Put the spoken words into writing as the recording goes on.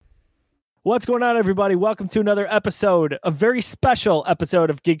What's going on, everybody? Welcome to another episode, a very special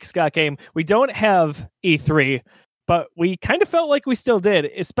episode of Geeks Game. We don't have E3, but we kind of felt like we still did,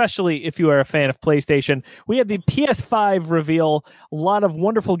 especially if you are a fan of PlayStation. We had the PS5 reveal, a lot of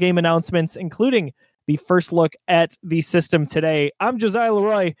wonderful game announcements, including the first look at the system today. I'm Josiah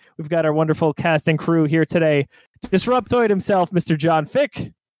Leroy. We've got our wonderful cast and crew here today. Disruptoid himself, Mr. John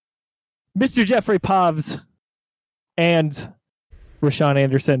Fick, Mr. Jeffrey Povs, and Rashaun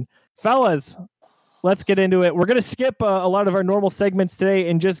Anderson. Fellas, let's get into it. We're going to skip a lot of our normal segments today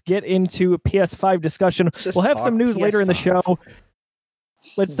and just get into PS5 discussion. We'll have some news later in the show.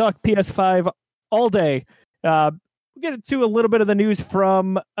 Let's talk PS5 all day. We'll get into a little bit of the news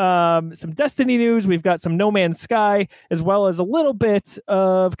from some Destiny news. We've got some No Man's Sky, as well as a little bit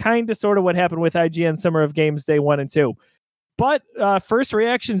of kind of sort of what happened with IGN Summer of Games Day 1 and 2. But first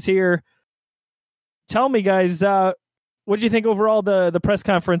reactions here. Tell me, guys, what did you think overall the press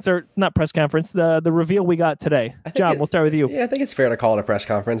conference, or not press conference, the reveal we got today? John, we'll start with you. Yeah, I think it's fair to call it a press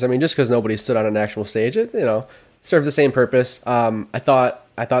conference. I mean, just because nobody stood on an actual stage, it served the same purpose. I thought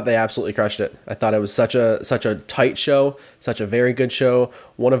they absolutely crushed it. I thought it was such a tight show, such a very good show.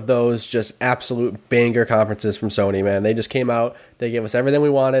 One of those just absolute banger conferences from Sony, man. They just came out, they gave us everything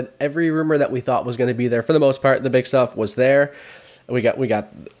we wanted. Every rumor that we thought was going to be there, for the most part, the big stuff was there. We got.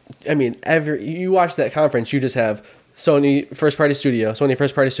 I mean, you watch that conference, you just have Sony first party studio,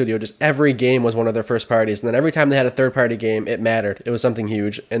 just every game was one of their first parties. And then every time they had a third party game, it mattered. It was something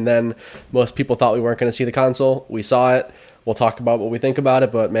huge. And then most people thought we weren't going to see the console. We saw it. We'll talk about what we think about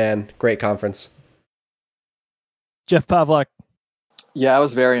it, but man, great conference. Jeff Pavlak. Yeah, I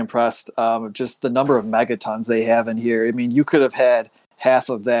was very impressed. Just the number of megatons they have in here. I mean, you could have had half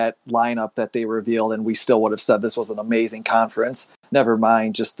of that lineup that they revealed and we still would have said this was an amazing conference. Never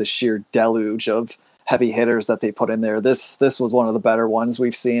mind just the sheer deluge of heavy hitters that they put in there. This was one of the better ones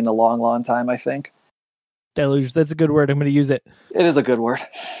we've seen in a long time, I think. Deluge, that's a good word. I'm going to use it. It is a good word.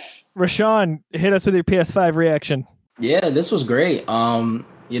 Rashaun, hit us with your PS5 reaction. Yeah, this was great.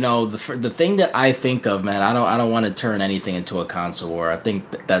 The thing that I think of, man, I don't want to turn anything into a console war. I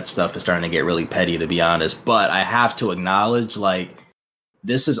think that stuff is starting to get really petty, to be honest. But I have to acknowledge,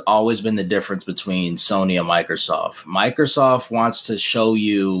 this has always been the difference between Sony and Microsoft. Microsoft wants to show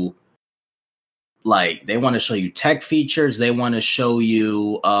you, they want to show you tech features. They want to show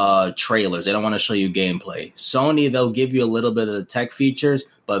you trailers. They don't want to show you gameplay. Sony, they'll give you a little bit of the tech features,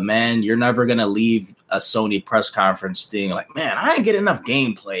 but man, you're never going to leave a Sony press conference being like, man, I didn't get enough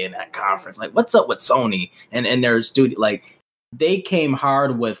gameplay in that conference. What's up with Sony and their studio? They came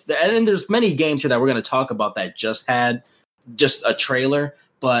hard with, and there's many games here that we're going to talk about that just had just a trailer,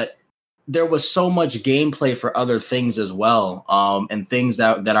 but there was so much gameplay for other things as well, and things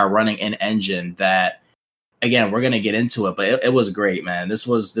that are running in engine that, again, we're going to get into it, but it was great, man. This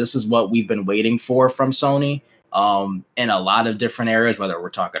is what we've been waiting for from Sony, in a lot of different areas, whether we're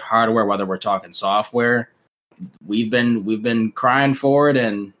talking hardware, whether we're talking software. We've been crying for it,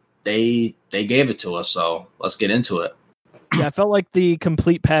 and they gave it to us. So let's get into it. Yeah, I felt like the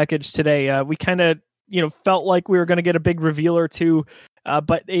complete package today. We kind of, felt like we were going to get a big reveal or two.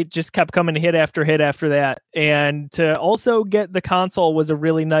 But it just kept coming hit after that. And to also get the console was a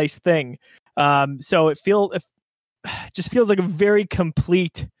really nice thing. So it just feels like a very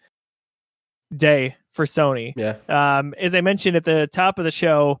complete day for Sony. Yeah. As I mentioned at the top of the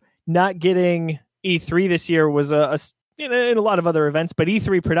show, not getting E3 this year was in a lot of other events, but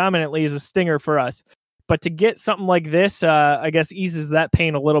E3 predominantly is a stinger for us. But to get something like this, I guess eases that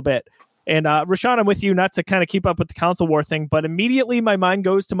pain a little bit. And Rashaun, I'm with you, not to kind of keep up with the console war thing, but immediately my mind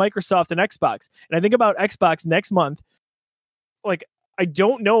goes to Microsoft and Xbox. And I think about Xbox next month. I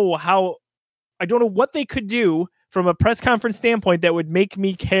don't know what they could do from a press conference standpoint that would make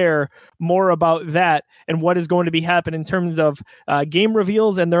me care more about that and what is going to be happening in terms of game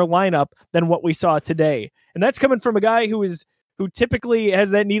reveals and their lineup than what we saw today. And that's coming from a guy who typically has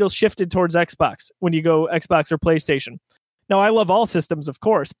that needle shifted towards Xbox when you go Xbox or PlayStation. Now, I love all systems, of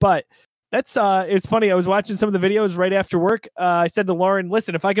course, but it's funny. I was watching some of the videos right after work. I said to Lauren,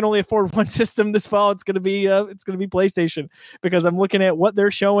 "Listen, if I can only afford one system this fall, it's gonna be PlayStation, because I'm looking at what they're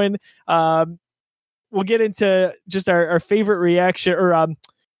showing." We'll get into just our favorite reaction, or our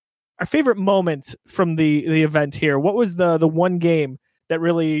favorite moment from the event here. What was the one game that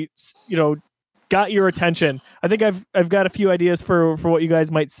really got your attention? I think I've got a few ideas for what you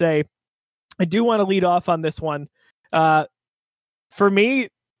guys might say. I do want to lead off on this one. For me,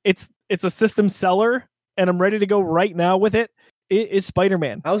 it's a system seller, and I'm ready to go right now with it. It is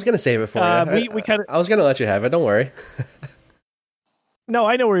Spider-Man. I was going to save it for you. I was going to let you have it. Don't worry. No,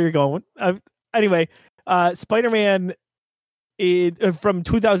 I know where you're going. Anyway, Spider-Man from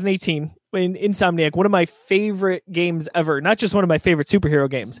 2018. in Insomniac, one of my favorite games ever, not just one of my favorite superhero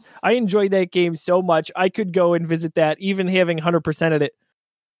games. I enjoyed that game so much. I could go and visit that, even having 100% of it.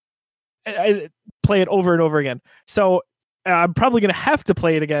 I play it over and over again. So I'm probably going to have to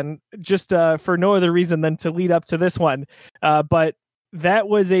play it again just for no other reason than to lead up to this one. But that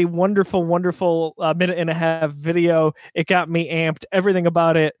was a wonderful, wonderful minute and a half video. It got me amped. Everything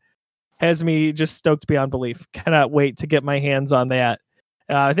about it has me just stoked beyond belief. Cannot wait to get my hands on that.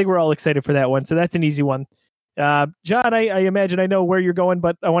 I think we're all excited for that one. So that's an easy one. John, I imagine I know where you're going,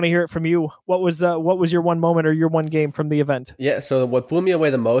 but I want to hear it from you. What was your one moment or your one game from the event? Yeah, so what blew me away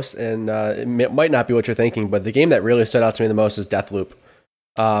the most, and it might not be what you're thinking, but the game that really stood out to me the most is Deathloop.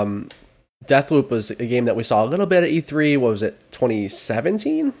 Deathloop was a game that we saw a little bit at E3. What was it,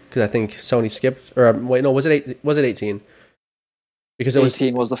 2017? Because I think Sony skipped, or wait, no, was it 18? Because it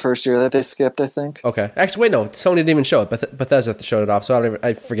 18 was the first year that they skipped, I think. Okay. Actually, wait, no. Sony didn't even show it. Bethesda showed it off, so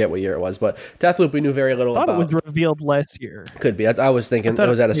I forget what year it was. But Deathloop, we knew very little about. I thought it was revealed last year. Could be. I was thinking it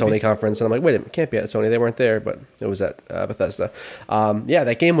was at a Sony conference, and I'm like, wait, it can't be at Sony. They weren't there, but it was at Bethesda. Yeah,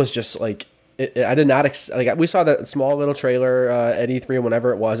 that game was just like... I did not we saw that small little trailer at E3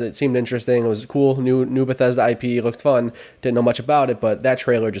 whenever it was. It seemed interesting. It was cool. New Bethesda IP, looked fun. Didn't know much about it, but that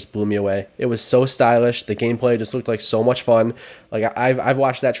trailer just blew me away. It was so stylish. The gameplay just looked like so much fun. Like I've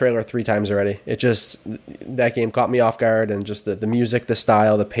watched that trailer 3 times already. That game caught me off guard, and just the music, the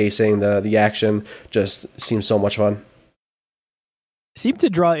style, the pacing, the action just seems so much fun. Seemed to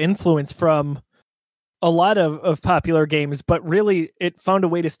draw influence from a lot of popular games, but really it found a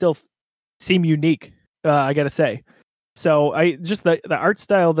way to still seem unique, I gotta say. So I just the art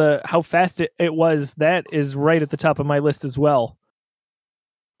style, how fast it was, that is right at the top of my list as well.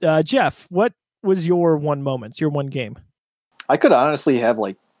 Jeff, what was your one moment, your one game? I could honestly have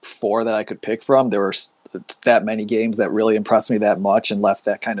like 4 that I could pick from. There were that many games that really impressed me that much and left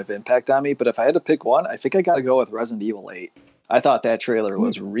that kind of impact on me. But if I had to pick one, I think I got to go with Resident Evil 8. I thought that trailer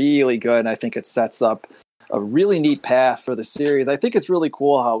was really good, and I think it sets up a really neat path for the series. I think it's really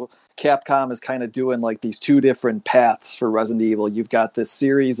cool how Capcom is kind of doing like these 2 different paths for Resident Evil. You've got this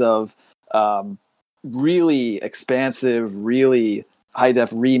series of really expansive, really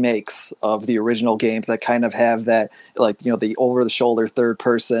high-def remakes of the original games that kind of have that, like, you know, the over-the-shoulder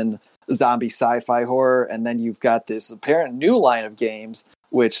third-person zombie sci-fi horror. And then you've got this apparent new line of games,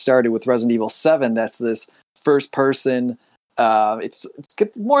 which started with Resident Evil 7. That's this first-person... It's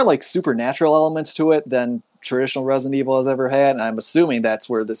got more like supernatural elements to it than traditional Resident Evil has ever had, and I'm assuming that's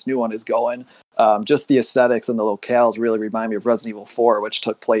where this new one is going. Just the aesthetics and the locales really remind me of Resident Evil 4, which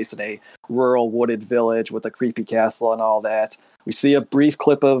took place in a rural wooded village with a creepy castle and all that. We see a brief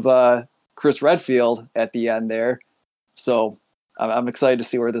clip of Chris Redfield at the end there, so I'm excited to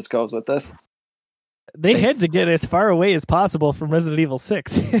see where this goes with this. They had to get as far away as possible from Resident Evil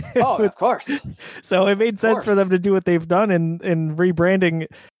 6. Oh, of course. So it made sense for them to do what they've done in rebranding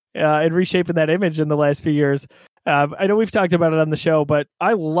and reshaping that image in the last few years. I know we've talked about it on the show, but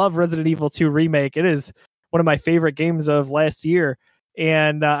I love Resident Evil 2 Remake. It is one of my favorite games of last year.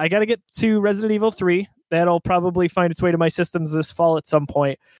 And I got to get to Resident Evil 3. That'll probably find its way to my systems this fall at some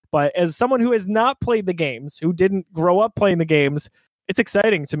point. But as someone who has not played the games, who didn't grow up playing the games, it's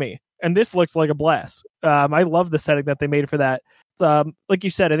exciting to me. And this looks like a blast. I love the setting that they made for that. Like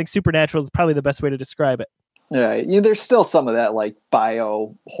you said, I think supernatural is probably the best way to describe it. Yeah, there's still some of that like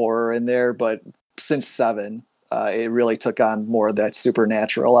bio horror in there, but since 7, it really took on more of that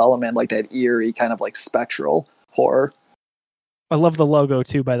supernatural element, like that eerie kind of like spectral horror. I love the logo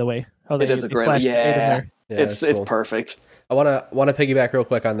too, by the way. It is a great, yeah, it's cool. Perfect. I want to piggyback real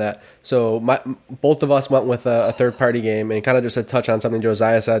quick on that. So both of us went with a third-party game, and kind of just to touch on something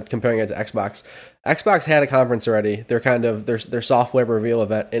Josiah said, comparing it to Xbox. Xbox had a conference already. Their software reveal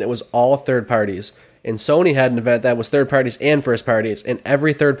event, and it was all third parties. And Sony had an event that was third parties and first parties, and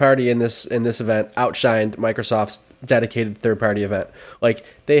every third party in this event outshined Microsoft's dedicated third-party event. Like,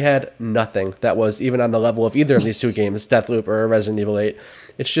 they had nothing that was even on the level of either of these 2 games, Deathloop or Resident Evil 8.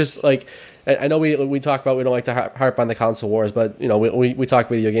 It's just like, I know we talk about, we don't like to harp on the console wars, but you know, we talk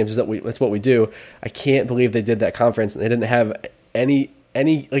video games, that's what we do. I can't believe they did that conference and they didn't have any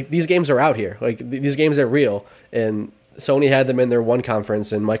like, these games are out here, like these games are real, and Sony had them in their one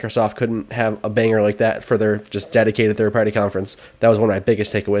conference, and Microsoft couldn't have a banger like that for their just dedicated third-party conference. That was one of my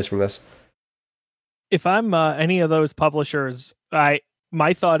biggest takeaways from this. If I'm any of those publishers,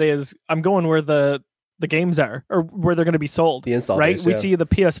 my thought is I'm going where the games are, or where they're going to be sold. The install right? base, We yeah. see the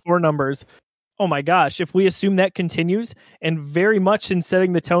PS4 numbers. Oh my gosh, if we assume that continues, and very much in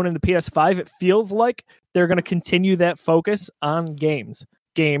setting the tone in the PS5, it feels like they're going to continue that focus on games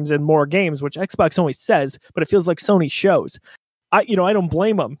and more games, which Xbox only says, but it feels like Sony shows. I don't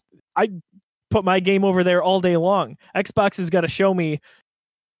blame them. I put my game over there all day long. Xbox has got to show me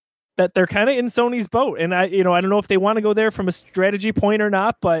that they're kind of in Sony's boat. And I don't know if they want to go there from a strategy point or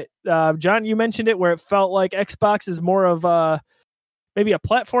not, but John, you mentioned it where it felt like Xbox is more of maybe a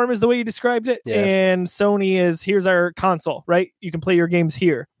platform is the way you described it. Yeah. And Sony is, here's our console, right? You can play your games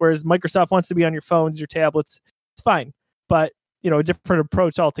here. Whereas Microsoft wants to be on your phones, your tablets. It's fine, but a different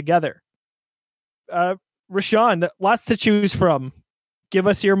approach altogether. Rashaun, lots to choose from. Give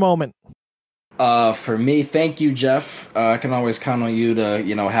us your moment. For me, thank you, Jeff. I can always count on you to,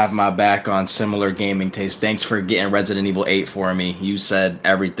 have my back on similar gaming taste. Thanks for getting Resident Evil 8 for me. You said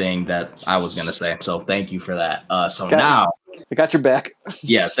everything that I was going to say. So thank you for that. Now I got your back.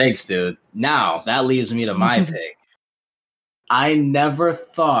 Yeah, thanks, dude. Now that leaves me to my pick. I never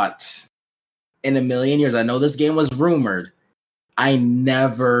thought in a million years, I know this game was rumored. I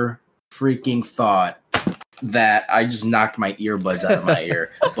never freaking thought that I just knocked my earbuds out of my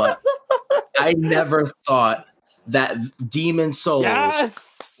ear, but I never thought that Demon Souls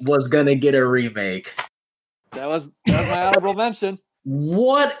was gonna get a remake. That was my honorable mention.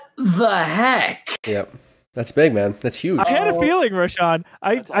 What the heck? Yep, that's big, man. That's huge. I had a feeling, Rashaun.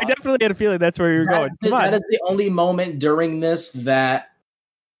 I definitely had a feeling that's where you're going. That is the only moment during this that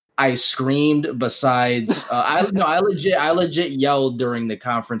I screamed. Besides, I legit yelled during the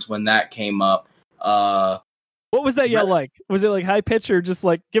conference when that came up. What was that yell like? Was it like high pitch or just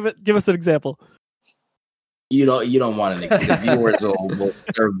like give us an example? You don't want to. The viewers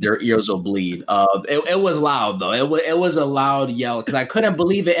their ears will bleed. It was loud though. It was a loud yell because I couldn't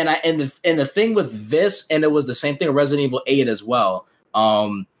believe it. And the thing with this, and it was the same thing with Resident Evil 8 as well.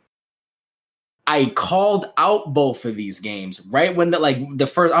 I called out both of these games right when the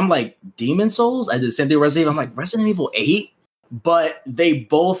first. I'm like Demon Souls. I did the same thing with Resident Evil. I'm like Resident Evil 8, but they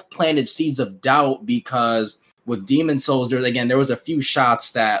both planted seeds of doubt because. With Demon Souls, there was a few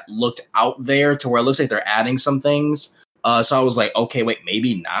shots that looked out there to where it looks like they're adding some things. So I was like, okay, wait,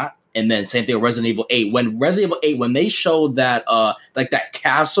 maybe not. And then same thing with Resident Evil 8. When Resident Evil 8, when they showed that that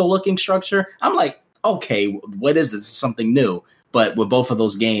castle looking structure, I'm like, okay, what is this? Something new. But with both of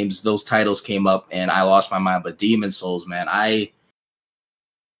those games, those titles came up and I lost my mind. But Demon Souls, man, I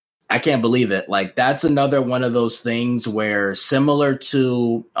can't believe it. Like that's another one of those things where similar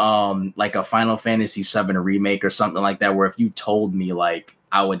to like a Final Fantasy VII remake or something like that, where if you told me like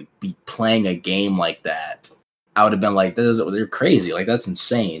I would be playing a game like that, I would have been like, they're crazy. Like that's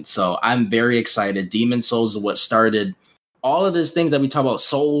insane. So I'm very excited. Demon Souls is what started all of these things that we talk about.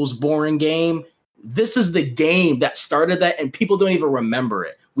 Souls, boring game. This is the game that started that, and people don't even remember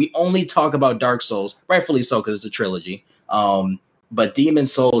it. We only talk about Dark Souls, rightfully so, because it's a trilogy. But Demon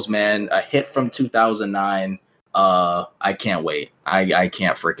Souls, man, a hit from 2009. I can't wait. I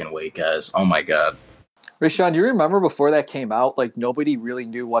can't freaking wait, guys. Oh my god. Rashaun, do you remember before that came out, like nobody really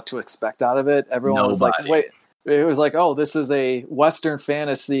knew what to expect out of it? Everyone was like, wait, it was like, oh, this is a Western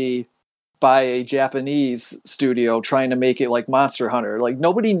fantasy by a Japanese studio trying to make it like Monster Hunter. Like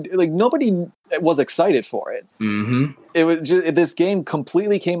nobody was excited for it. Mm-hmm. It was this game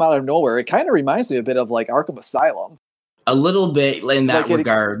completely came out of nowhere. It kind of reminds me a bit of like Arkham Asylum. A little bit in that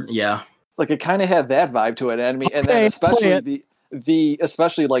regard, yeah. Like it kind of had that vibe to it, and I mean, and then especially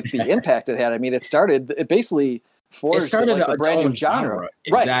especially like the impact it had. I mean, it basically forged like a brand new genre.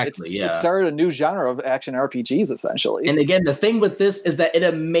 Exactly, right. It started a new genre of action RPGs, essentially. And again, the thing with this is that it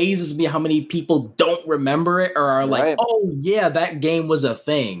amazes me how many people don't remember it or are like, oh yeah, that game was a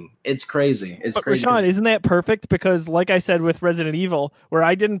thing. It's crazy. It's crazy. Rashaun, isn't that perfect? Because like I said with Resident Evil, where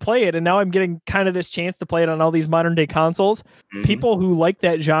I didn't play it, and now I'm getting kind of this chance to play it on all these modern day consoles. Mm-hmm. People who like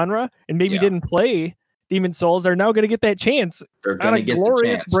that genre and maybe didn't play Demon Souls are now going to get that chance. They're going to get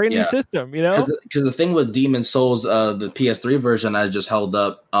glorious brand new system, Because the thing with Demon Souls, the PS3 version I just held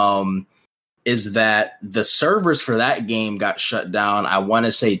up, is that the servers for that game got shut down. I want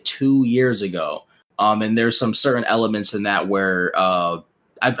to say 2 years ago, and there's some certain elements in that where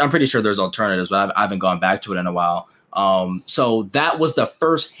I'm pretty sure there's alternatives, but I haven't gone back to it in a while. So that was the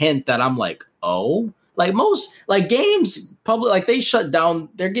first hint that I'm like, oh. Like most like games public, like they shut down,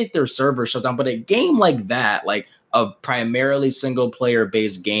 they get their servers shut down. But a game like that, like a primarily single player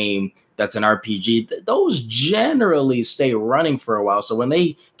based game that's an RPG, those generally stay running for a while. So when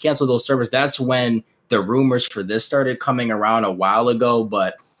they cancel those servers, that's when the rumors for this started coming around a while ago.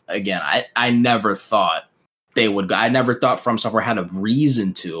 But again, I never thought they would go. I never thought From Software had a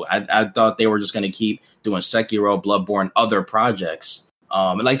reason to. I thought they were just going to keep doing Sekiro, Bloodborne, other projects.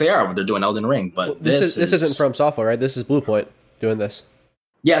 Like they're doing Elden Ring, but well, this isn't From Software, right? This is Bluepoint doing this.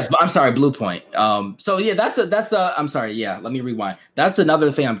 Yes, but I'm sorry, Bluepoint. So yeah, that's I'm sorry. Yeah, let me rewind. That's another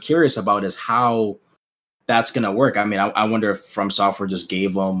thing I'm curious about is how that's gonna work. I mean, I wonder if From Software just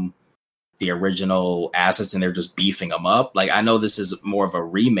gave them the original assets and they're just beefing them up. Like, I know this is more of a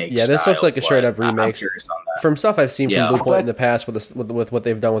remake. Yeah, this looks like a straight up remake. I'm curious on that. From stuff I've seen from Blue Point in the past with what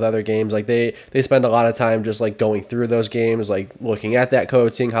they've done with other games, like they spend a lot of time just like going through those games, like looking at that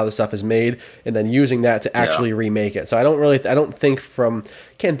code, seeing how the stuff is made, and then using that to actually remake it. So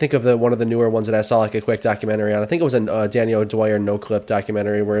can't think of one of the newer ones that I saw like a quick documentary on. I think it was a Daniel Dwyer no clip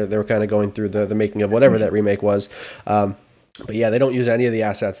documentary where they were kind of going through the making of whatever that remake was. But yeah, they don't use any of the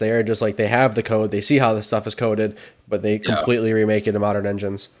assets. They are just like, they have the code, they see how the stuff is coded, but they completely remake it in modern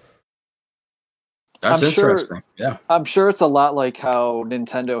engines. That's interesting. I'm sure it's a lot like how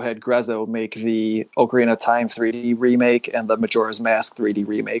Nintendo had Grezzo make the Ocarina of Time 3D remake and the Majora's Mask 3D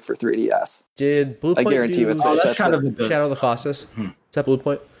remake for 3DS. Did Blue Point that's kind of Shadow of the Colossus? Is that Blue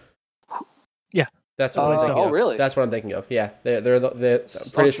Point? Yeah. That's what I'm thinking of. Really? That's what I'm thinking of. Yeah. They're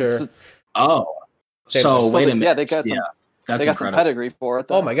pretty sure. So wait a minute. Yeah, they got some pedigree for it,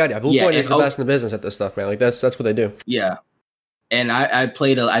 though. Oh my god, yeah. Blue Point is the best in the business at this stuff, man. Like that's what they do. Yeah. And I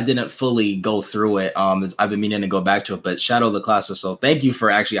didn't fully go through it. I've been meaning to go back to it, but Shadow of the Colossus. So thank you for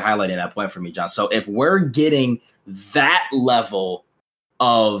actually highlighting that point for me, John. So if we're getting that level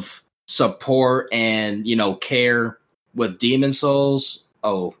of support and, care with Demon Souls,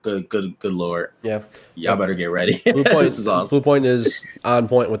 oh, good Lord. Yeah. Y'all better get ready. Blue Point, this is awesome. Blue Point is on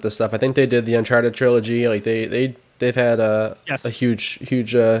point with this stuff. I think they did the Uncharted trilogy. Like they've had a huge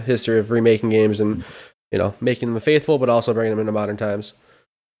history of remaking games and, making them faithful, but also bringing them into modern times.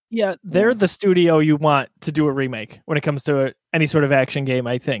 Yeah, they're the studio you want to do a remake when it comes to any sort of action game.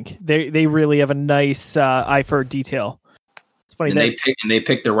 I think they really have a nice eye for detail. It's funny, and they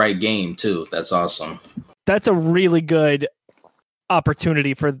picked the right game too. That's awesome. That's a really good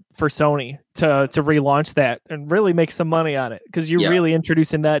opportunity for Sony to relaunch that and really make some money on it, because you're really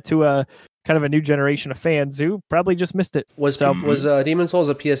introducing that to a kind of a new generation of fans who probably just missed it. Was Demon Souls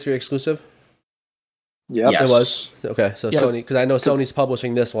a PS3 exclusive? Yeah, it was. Okay, so Sony, because I know Sony's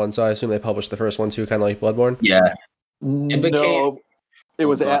publishing this one, so I assume they published the first one too, kind of like Bloodborne. Yeah, it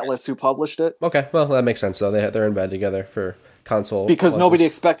was Atlas who published it. Okay, well that makes sense though. They're in bed together for console because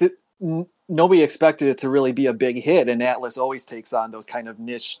launches. nobody expected it to really be a big hit, and Atlas always takes on those kind of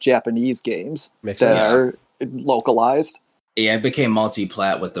niche Japanese games are localized. Yeah, it became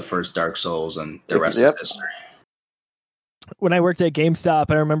multi-plat with the first Dark Souls, and the rest is history. When I worked at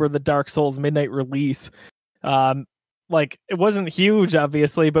GameStop, I remember the Dark Souls midnight release. Like, it wasn't huge,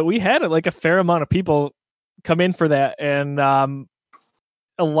 obviously, but we had like a fair amount of people come in for that, and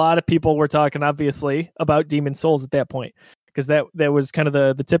a lot of people were talking, obviously, about Demon Souls at that point, because that was kind of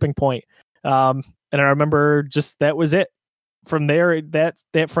the tipping point. And I remember just that was it. From there,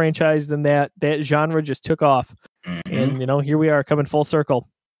 that franchise and that genre just took off, and here we are coming full circle.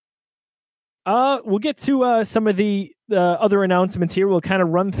 We'll get to some of the other announcements here. We'll kind of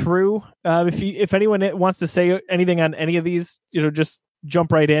run through. If anyone wants to say anything on any of these, just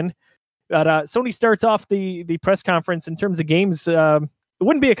jump right in. But Sony starts off the press conference in terms of games. It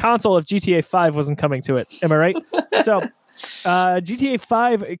wouldn't be a console if GTA 5 wasn't coming to it. Am I right? So GTA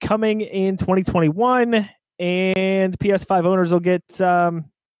 5 coming in 2021, and PS5 owners will get...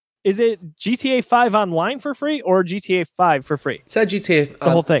 is it GTA 5 online for free or GTA 5 for free? It said GTA...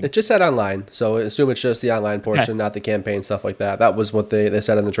 the whole thing. It just said online, so I assume it's just the online portion, not the campaign, stuff like that. That was what they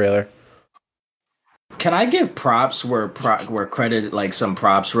said in the trailer. Can I give props where credit, like some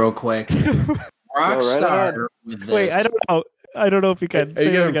props real quick? Rockstar with this. Wait, I don't know if you can. Are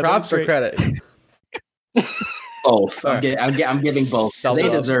you giving props or credit? Both. I'm giving both. They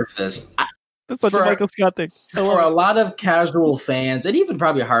deserve this. That's such a Michael Scott thing. For a lot of casual fans and even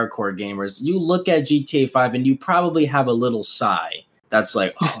probably hardcore gamers, you look at GTA 5 and you probably have a little sigh. That's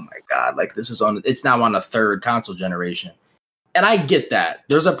like, oh my God, like it's now on a third console generation. And I get that.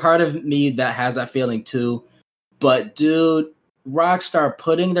 There's a part of me that has that feeling too. But dude, Rockstar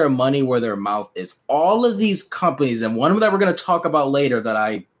putting their money where their mouth is. All of these companies, and one that we're going to talk about later that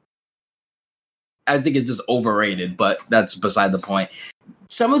I think is just overrated, but that's beside the point.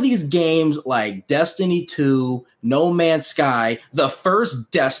 Some of these games like Destiny 2, No Man's Sky, the first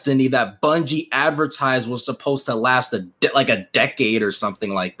Destiny that Bungie advertised was supposed to last like a decade or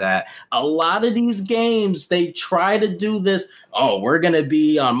something like that. A lot of these games, they try to do this. Oh, we're going to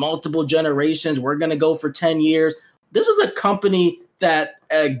be on multiple generations. We're going to go for 10 years. This is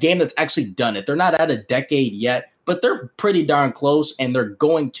a game that's actually done it. They're not at a decade yet, but they're pretty darn close, and they're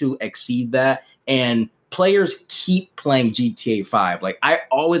going to exceed that. And players keep playing GTA 5. Like, I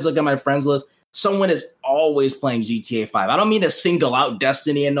always look at my friends list. Someone is always playing GTA 5. I don't mean to single out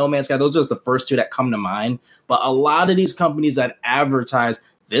Destiny and No Man's Sky. Those are just the first two that come to mind. But a lot of these companies that advertise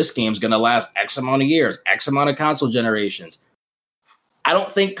this game's going to last X amount of years, X amount of console generations. I don't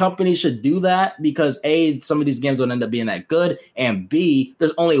think companies should do that because A, some of these games don't end up being that good, and B,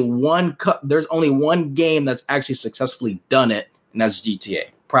 there's only one game that's actually successfully done it, and that's GTA.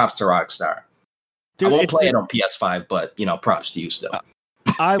 Props to Rockstar. Dude, I won't play it on PS5, but props to you still.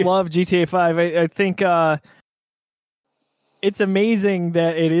 I love GTA 5. I think it's amazing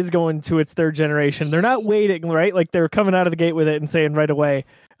that it is going to its third generation. They're not waiting, right? Like they're coming out of the gate with it and saying right away,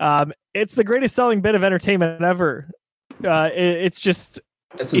 it's the greatest selling bit of entertainment ever. It's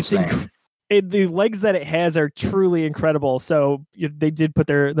insane. The legs that it has are truly incredible. So they did put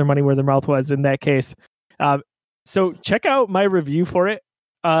their money where their mouth was in that case. So check out my review for it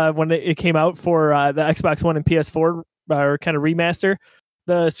when it came out for the Xbox One and PS4 kind of remaster.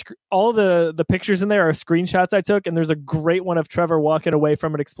 All the pictures in there are screenshots I took, and there's a great one of Trevor walking away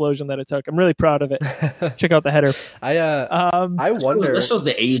from an explosion that I took. I'm really proud of it. Check out the header. I wonder. This shows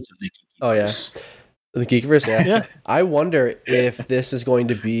the age of the Geekiverse. Oh yeah, the Geekiverse. Yeah. I wonder if this is going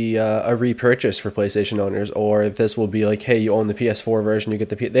to be a repurchase for PlayStation owners, or if this will be like, hey, you own the PS4 version, you get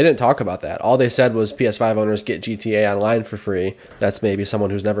the. They didn't talk about that. All they said was PS5 owners get GTA Online for free. That's maybe someone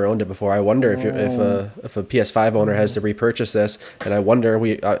who's never owned it before. I wonder if a PS5 owner has to repurchase this, and I wonder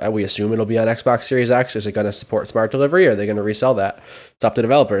we assume it'll be on Xbox Series X. Is it going to support smart delivery, or are they going to resell that? It's up to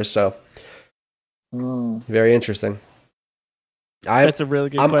developers. So very interesting. That's a really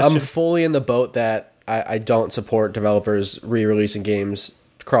good question. I'm fully in the boat that I don't support developers re-releasing games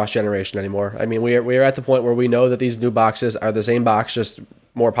cross-generation anymore. I mean, we are at the point where we know that these new boxes are the same box, just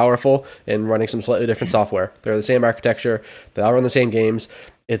more powerful and running some slightly different software. They're the same architecture. They all run the same games.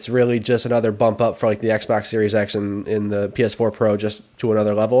 It's really just another bump up for like the Xbox Series X and the PS4 Pro just to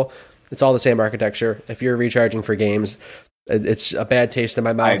another level. It's all the same architecture. If you're recharging for games, it's a bad taste in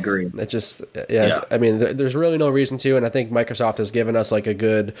my mouth. I agree. It just, yeah. I mean, there's really no reason to, and I think Microsoft has given us like a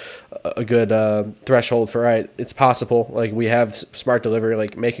good threshold for, right, it's possible. Like we have smart delivery.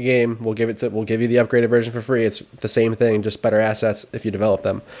 Like make a game, we'll give you the upgraded version for free. It's the same thing, just better assets if you develop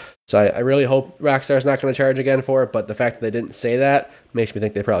them. So I really hope Rockstar's not going to charge again for it. But the fact that they didn't say that makes me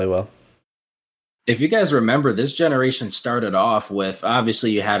think they probably will. If you guys remember, this generation started off with, obviously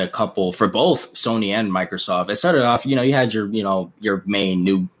you had a couple for both Sony and Microsoft. It started off, you had your main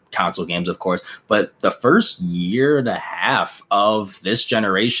new console games, of course, but the first year and a half of this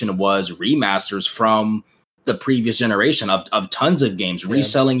generation was remasters from the previous generation of tons of games,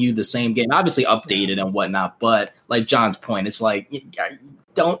 reselling you the same game, obviously updated and whatnot. But like John's point, it's like,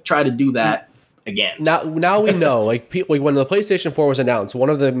 don't try to do that again. Now we know, like when the PlayStation 4 was announced,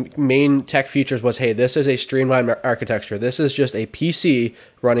 one of the main tech features was, hey, this is a streamlined architecture. This is just a PC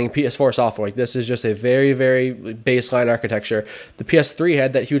running PS4 software. Like this is just a very, very baseline architecture. The PS3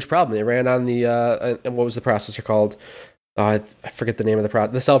 had that huge problem. It ran on the what was the processor called? I forget the name of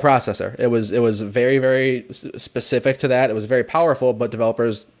the cell processor. It was very, very specific to that. It was very powerful, but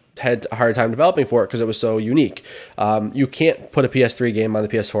developers had a hard time developing for it because it was so unique. You can't put a PS3 game on the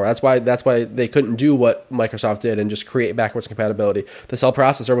PS4. That's why they couldn't do what Microsoft did and just create backwards compatibility. The cell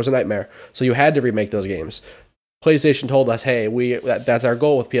processor was a nightmare, so you had to remake those games. PlayStation told us, hey, that's our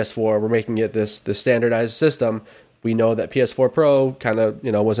goal with PS4. We're making it this standardized system. We know that PS4 Pro kind of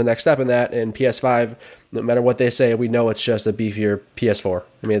was the next step in that, and PS5, no matter what they say, we know it's just a beefier PS4.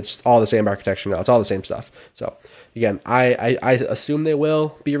 I mean, it's all the same architecture now. It's all the same stuff. So again, I assume they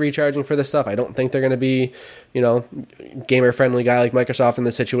will be recharging for this stuff. I don't think they're going to be, gamer friendly guy like Microsoft in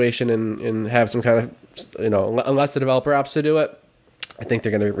this situation and have some kind of, unless the developer opts to do it. I think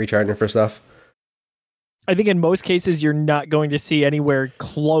they're going to be recharging for stuff. I think in most cases, you're not going to see anywhere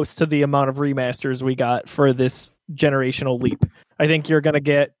close to the amount of remasters we got for this generational leap. I think you're going to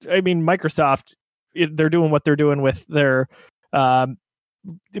get, Microsoft, they're doing what they're doing with their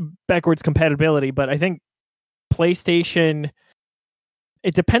backwards compatibility, but I think PlayStation,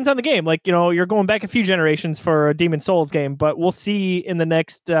 it depends on the game. Like, you're going back a few generations for a Demon's Souls game, but we'll see in the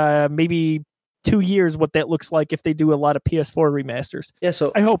next maybe 2 years what that looks like if they do a lot of PS4 remasters. Yeah,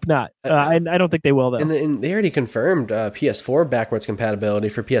 so I hope not. I don't think they will, though. And they already confirmed PS4 backwards compatibility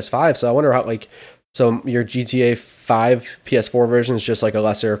for PS5, so I wonder how, so your GTA 5 PS4 version is just like a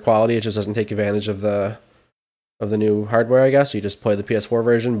lesser quality. It just doesn't take advantage of the new hardware, I guess. You just play the PS4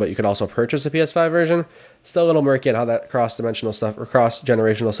 version, but you could also purchase the PS5 version. Still a little murky on how that cross-dimensional stuff or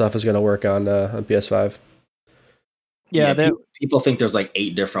cross-generational stuff is going to work on PS5. Yeah, people think there's like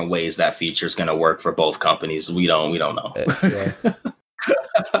 8 different ways that feature is going to work for both companies. We don't know.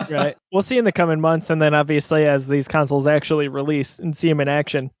 Right. We'll see in the coming months, and then obviously as these consoles actually release and see them in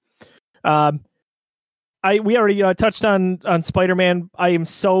action. We already touched on Spider-Man. I am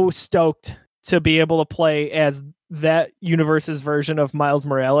so stoked to be able to play as that universe's version of Miles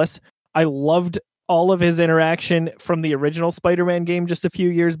Morales. I loved all of his interaction from the original Spider-Man game just a few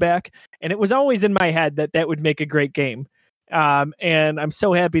years back, and it was always in my head that would make a great game. And I'm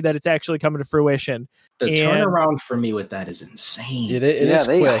so happy that it's actually coming to fruition. The turnaround for me with that is insane. It is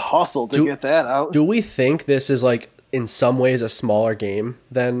they quick. hustled to get that out. Do we think this is like in some ways a smaller game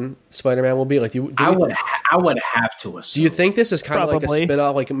than Spider-Man will be? Like, I would have to assume. Do you think this is kind of like a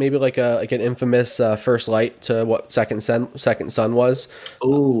spin-off, like maybe like an infamous First Light to what Second Son was?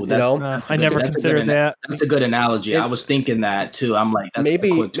 Oh, I never considered that. That's a good analogy. I was thinking that too. I'm like, that's maybe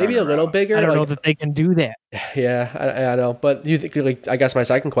a little bigger. I don't know that they can do that. Yeah, I know. But do you think, like, I guess my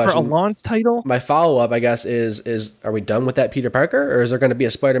second question for a launch title? My follow-up, I guess, is are we done with that Peter Parker, or is there going to be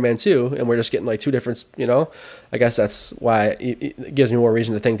a Spider-Man 2 and we're just getting like two different? I guess that's why it gives me more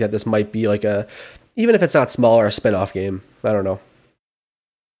reason to think that this might be like even if it's not smaller, a spin-off game. I don't know.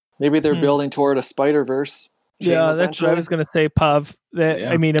 Maybe they're building toward a Spider-Verse. Yeah, that's what I was going to say, Pav.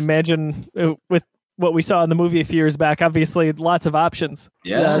 I mean, imagine with what we saw in the movie a few years back, obviously lots of options.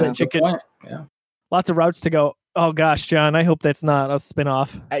 Yeah. Lots of routes to go. Oh gosh, John, I hope that's not a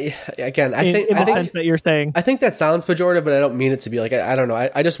spin-off. I think the sense that you're saying. I think that sounds pejorative, but I don't mean it to be like, I don't know.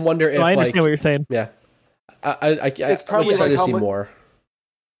 I just wonder if I understand what you're saying. Yeah. It's probably like to see more.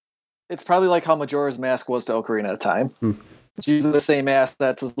 It's probably like how Majora's Mask was to Ocarina of Time. It's using the same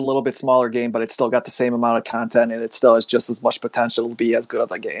assets, it's a little bit smaller game, but it's still got the same amount of content, and it still has just as much potential to be as good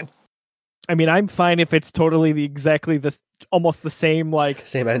of a game. I mean, I'm fine if it's totally almost the same, like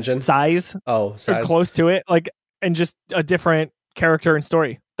same engine size. Or close to it, like, and just a different character and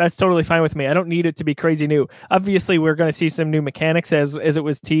story. That's totally fine with me. I don't need it to be crazy new. Obviously, we're going to see some new mechanics as it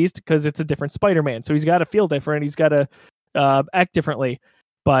was teased, because it's a different Spider-Man, so he's got to feel different. He's got to act differently.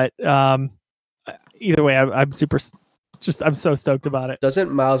 But either way, I'm so stoked about it.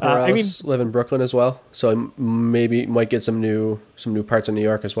 Doesn't Miles Morales live in Brooklyn as well? So maybe might get some new parts of New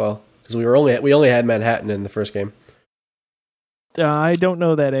York as well, because we only had Manhattan in the first game. I don't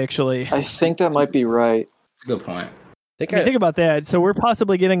know that, actually. I think that might be right. That's a good point. Think about that. So we're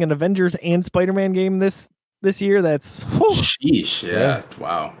possibly getting an Avengers and Spider-Man game this year. That's sheesh. Yeah.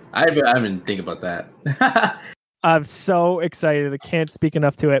 Wow. I didn't think about that. I'm so excited. I can't speak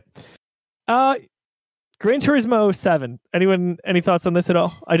enough to it. Gran Turismo 7. Any thoughts on this at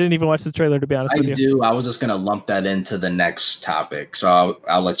all? I didn't even watch the trailer, to be honest with you. I do. I was just going to lump that into the next topic. So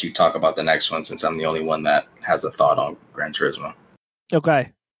I'll let you talk about the next one, since I'm the only one that has a thought on Gran Turismo.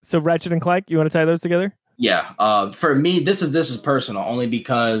 Okay. So Ratchet and Clank, you want to tie those together? Yeah. For me, this is personal, only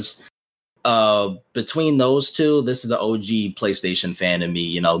because between those two, this is the OG PlayStation fan in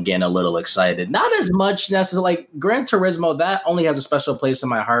me, getting a little excited. Not as much necessarily like Gran Turismo. That only has a special place in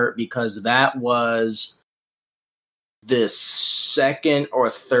my heart because that was the second or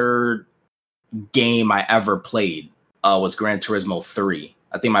third game I ever played. Was Gran Turismo 3.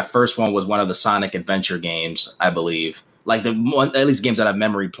 I think my first one was one of the Sonic Adventure games, I believe. Like the one, at least games that I have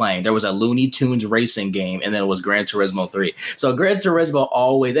memory playing. There was a Looney Tunes racing game, and then it was Gran Turismo 3. So Gran Turismo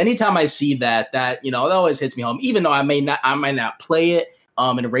always, anytime I see that it always hits me home. Even though I might not play it,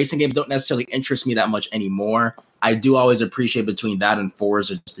 and the racing games don't necessarily interest me that much anymore. I do always appreciate between that and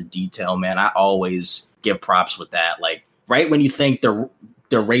Forza just the detail, man. I always give props with that. Like right when you think the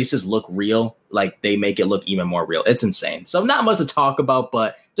races look real, like they make it look even more real. It's insane. So not much to talk about,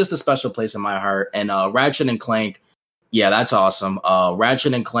 but just a special place in my heart. And Ratchet and Clank. Yeah, that's awesome.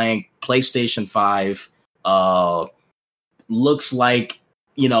 Ratchet and Clank, PlayStation 5, looks like,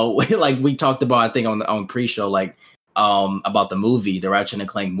 like we talked about, I think on pre-show, like about the movie, the Ratchet and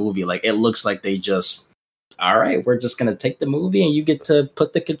Clank movie. Like it looks like they just, all right, we're just gonna take the movie and you get to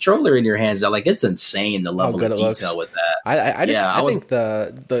put the controller in your hands. Like it's insane the level of detail with that. I think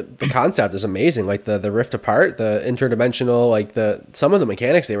the concept is amazing. Like the rift apart, the interdimensional, like some of the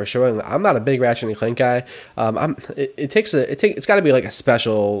mechanics they were showing. I'm not a big Ratchet and Clank guy. It's got to be like a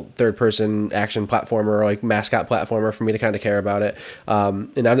special third person action platformer, or like mascot platformer for me to kind of care about it.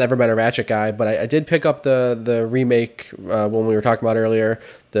 And I've never been a Ratchet guy, but I did pick up the remake when we were talking about earlier.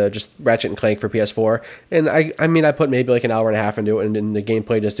 The just Ratchet and Clank for PS4, and I mean I put maybe like an hour and a half into it, and the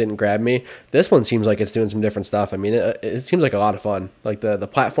gameplay just didn't grab me. This one seems like it's doing some different stuff. I mean it seems like a lot of fun, like the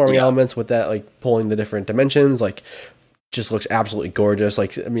platforming elements with that, like pulling the different dimensions, like just looks absolutely gorgeous.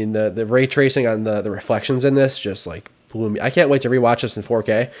 Like I mean the ray tracing on the reflections in this just like blew me. I can't wait to rewatch this in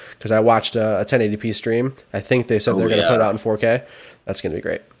 4K because I watched a 1080p stream. I think they said they're going to put it out in 4K. That's going to be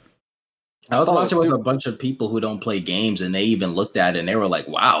great. I was watching with a bunch of people who don't play games, and they even looked at it and they were like,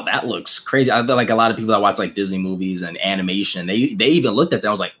 wow, that looks crazy. I feel like a lot of people that watch like Disney movies and animation, they even looked at that.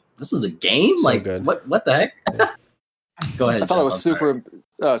 I was like, this is a game? So like, good. What the heck? Yeah. Go ahead. I thought it was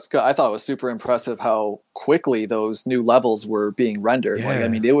I thought it was super impressive how quickly those new levels were being rendered. Yeah. Like, I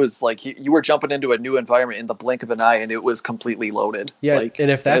mean, it was like you were jumping into a new environment in the blink of an eye, and it was completely loaded. Yeah, like,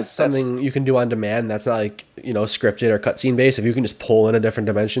 and if that's something you can do on demand, that's not like, you know, scripted or cutscene based. If you can just pull in a different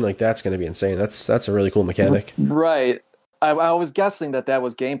dimension, like that's going to be insane. That's a really cool mechanic. Right. I was guessing that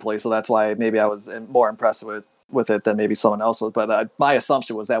was gameplay, so that's why maybe I was more impressed with it than maybe someone else was. But my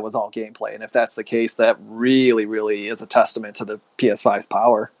assumption was that was all gameplay, and if that's the case, that really, really is a testament to the PS5's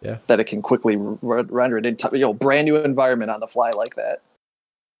power. Yeah, that it can quickly render it into brand new environment on the fly like that.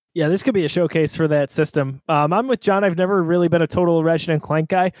 Yeah, this could be a showcase for that system. I'm with John. I've never really been a total Ratchet and Clank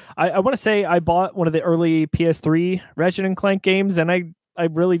guy. I want to say I bought one of the early PS3 Ratchet and Clank games, and I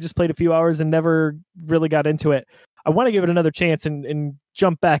really just played a few hours and never really got into it. I want to give it another chance and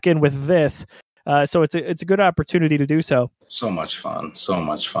jump back in with this. So it's a good opportunity to do so. So much fun.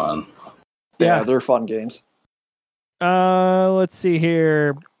 Yeah, they're fun games. Let's see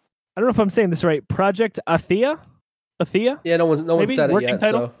here. I don't know if I'm saying this right. Project Athea? Yeah, no one said it yet.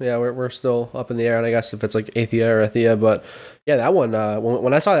 Title? So yeah, we're still up in the air, and I guess if it's like Athea or Athea, but yeah, that one.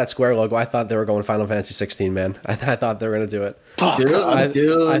 When I saw that Square logo, I thought they were going Final Fantasy 16. Man, I thought they were gonna do it. Dude,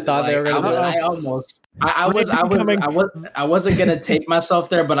 I thought they were gonna do it. I wasn't gonna take myself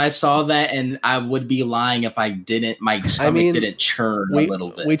there, but I saw that, and I would be lying if I didn't. My stomach didn't churn a little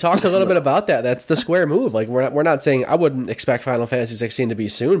bit. We talked a little bit about that. That's the Square move. Like we're not saying I wouldn't expect Final Fantasy 16 to be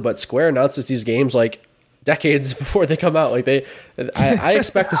soon, but Square announces these games like decades before they come out. Like I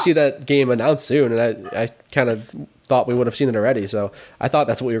expect to see that game announced soon, and I kind of thought we would have seen it already. So I thought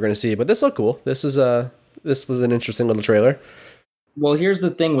that's what we were going to see. But this looked cool. This was an interesting little trailer. Well, here's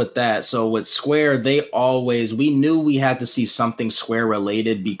the thing with that. So with Square, we knew we had to see something Square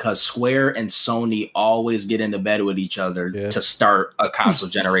related because Square and Sony always get into bed with each other to start a console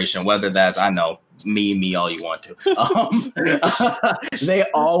generation, whether that's, I know, me all you want to. They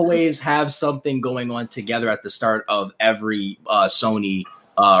always have something going on together at the start of every Sony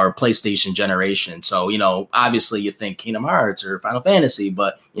or PlayStation generation. So, obviously you think Kingdom Hearts or Final Fantasy,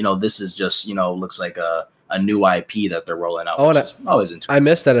 but, this is just, looks like a new IP that they're rolling out. Which is always interesting. I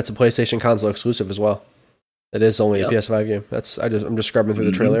missed that it's a PlayStation console exclusive as well. It is only a PS5 game. I'm just scrubbing through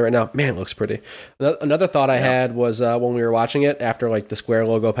the trailer right now. Man, it looks pretty. Another thought I had was when we were watching it after like the Square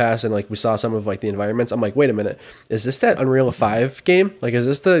logo passed and like we saw some of like the environments. I'm like, wait a minute, is this that Unreal 5 game? Like, is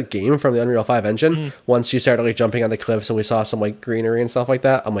this the game from the Unreal 5 engine? Once you started like jumping on the cliffs and we saw some like greenery and stuff like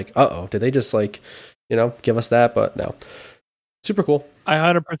that, I'm like, did they just like, give us that? But no, super cool. I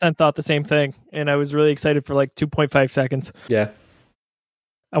 100% thought the same thing, and I was really excited for like 2.5 seconds. Yeah,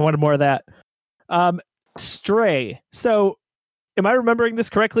 I wanted more of that. Stray. So, am I remembering this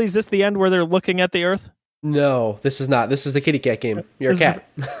correctly? Is this the end where they're looking at the Earth? No, this is not. This is the kitty cat game. You're a cat.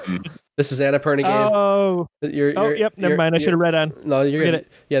 This is Annapurna game. Oh, yep. Never mind. I should have read on. No, you're good.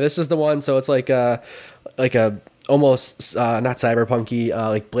 Yeah, this is the one. So it's like a almost not cyberpunky,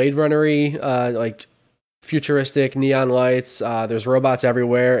 like Blade Runner-y, like futuristic neon lights. There's robots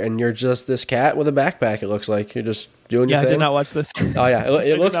everywhere, and you're just this cat with a backpack. It looks like you're just doing your thing. I did not watch this. Oh yeah,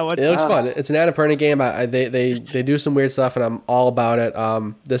 it looks fun. It's an Annapurna game. They do some weird stuff, and I'm all about it.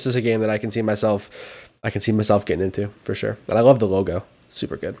 This is a game that I can see myself getting into for sure. And I love the logo.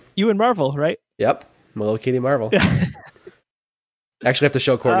 Super good. You and Marvel, right? Yep, my little kitty Marvel. Actually, have to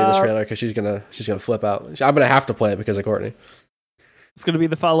show Courtney this trailer because she's gonna flip out. I'm gonna have to play it because of Courtney. It's going to be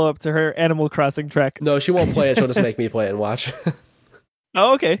the follow-up to her Animal Crossing track. No, she won't play it. She'll just make me play it and watch.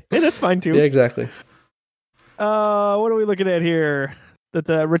 Oh, okay. Hey, that's fine, too. Yeah, exactly. What are we looking at here? That's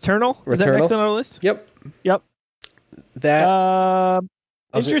Returnal? Is that next on our list? Yep. That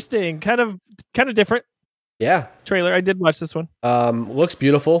interesting. Kind of different. Yeah. Trailer. I did watch this one. Looks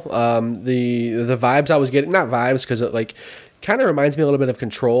beautiful. The vibes I was getting, not vibes, because it like kind of reminds me a little bit of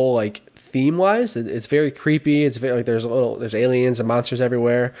Control, like theme wise. It's very creepy. It's very like there's aliens and monsters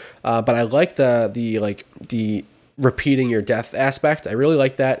everywhere. But I like the repeating your death aspect. I really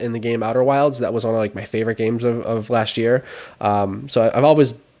like that in the game Outer Wilds. That was one of like my favorite games of last year. So I've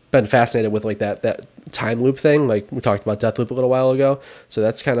always been fascinated with like that time loop thing. Like we talked about Deathloop a little while ago. So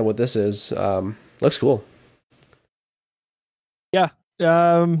that's kind of what this is. Looks cool. Yeah.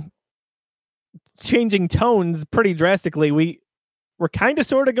 Changing tones pretty drastically. We're kind of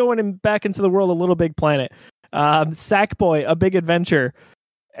sort of going back into the world of Little Big Planet. Sackboy, A Big Adventure.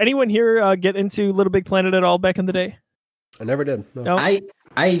 Anyone here get into Little Big Planet at all back in the day? I never did. No?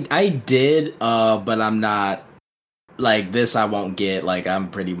 I did, but I'm not like this. I won't get like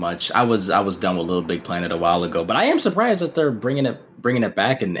I'm pretty much. I was done with Little Big Planet a while ago, but I am surprised that they're bringing it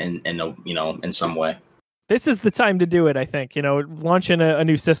back in some way. This is the time to do it, I think. Launching a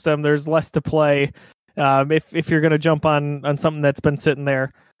new system, there's less to play. If you're gonna jump on something that's been sitting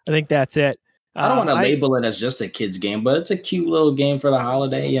there, I think that's it. I don't want to label it as just a kids game, but it's a cute little game for the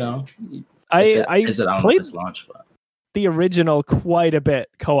holiday. You know, I don't know if it's launched, but the original quite a bit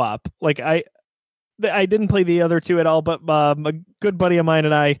co-op. Like I didn't play the other two at all, but a good buddy of mine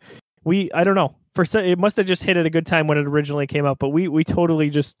and I don't know, it must have just hit at a good time when it originally came out, but we totally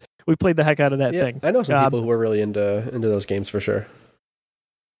we played the heck out of that thing. I know some people who were really into those games for sure.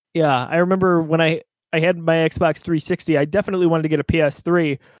 Yeah, I remember when I had my Xbox 360, I definitely wanted to get a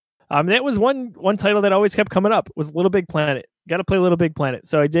PS3. That was one title that always kept coming up, was Little Big Planet. Got to play Little Big Planet.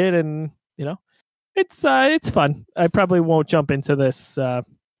 So I did, and it's fun. I probably won't jump into this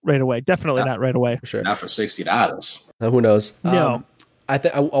right away. Definitely not right away. For sure. Not for $60. Who knows? No. I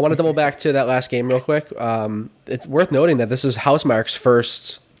want to double back to that last game real quick. It's worth noting that this is Housemarque's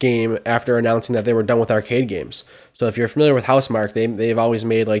first game after announcing that they were done with arcade games. So if you're familiar with Housemarque, they've always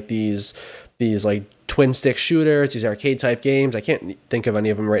made like these like twin stick shooters, these arcade type games. I can't think of any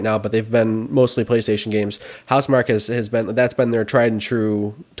of them right now, but they've been mostly PlayStation games. Housemarque has been their tried and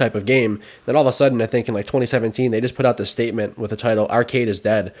true type of game. Then all of a sudden, I think in like 2017, they just put out this statement with the title "Arcade is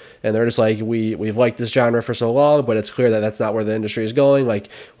Dead," and they're just like, we've liked this genre for so long, but it's clear that that's not where the industry is going. Like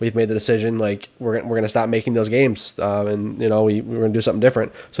we've made the decision, like we're gonna stop making those games, and we're gonna do something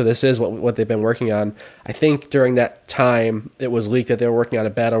different. So this is what they've been working on. I think during that time, it was leaked that they were working on a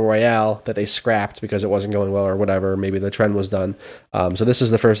battle royale that they scrapped because it wasn't going well or whatever. Maybe the trend was done. So this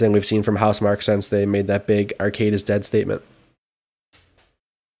is the first thing we've seen from Housemarque since they made that big "Arcade is Dead" statement.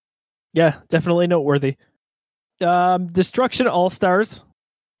 Yeah, definitely noteworthy. Destruction All-Stars,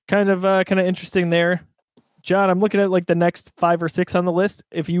 kind of interesting there. John, I'm looking at like the next 5 or 6 on the list.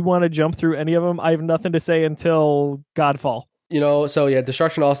 If you want to jump through any of them, I have nothing to say until Godfall. So yeah,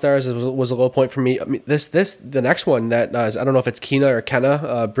 Destruction All-Stars was a low point for me. I mean, the next one that is, I don't know if it's Kena or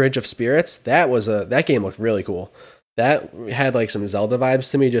Kenna, Bridge of Spirits. That game looked really cool. That had like some Zelda vibes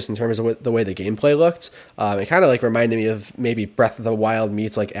to me, just in terms of the way the gameplay looked. It kind of like reminded me of maybe Breath of the Wild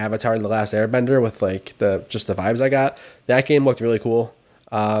meets like Avatar: The Last Airbender with like the vibes I got. That game looked really cool.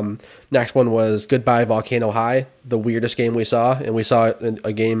 Next one was Goodbye Volcano High, the weirdest game we saw, and we saw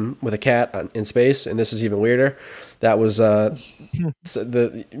a game with a cat in space, and this is even weirder. That was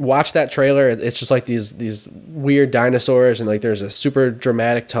watch that trailer. It's just like these weird dinosaurs, and like there's a super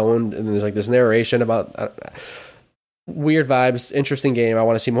dramatic tone, and there's like this narration about weird vibes. Interesting game. I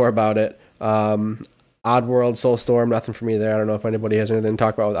want to see more about it. Oddworld, Soulstorm, nothing for me there. I don't know if anybody has anything to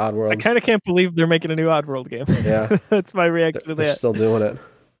talk about with Oddworld. I kind of can't believe they're making a new Oddworld game. Yeah, that's my reaction to that. They're still doing it.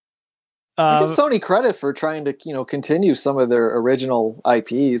 I give Sony credit for trying to continue some of their original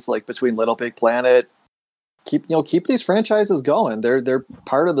IPs, like between Little Big Planet. Keep these franchises going. They're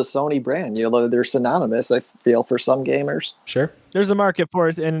part of the Sony brand. They're synonymous, I feel, for some gamers. Sure. There's a market for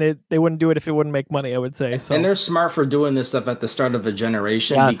it, and they wouldn't do it if it wouldn't make money, I would say. So. And they're smart for doing this stuff at the start of a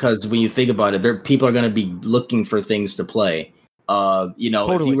generation, because when you think about it, people are going to be looking for things to play.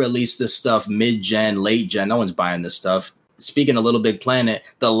 Totally. If you release this stuff mid-gen, late-gen, no one's buying this stuff. Speaking of Little Big Planet,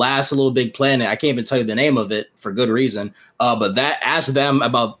 the last Little Big Planet, I can't even tell you the name of it for good reason. But ask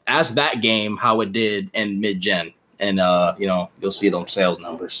that game how it did in mid-gen, and you'll see those sales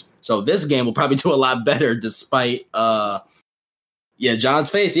numbers. So this game will probably do a lot better, despite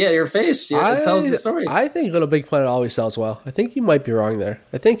John's face. Yeah, your face. Yeah, it tells the story. I think Little Big Planet always sells well. I think you might be wrong there.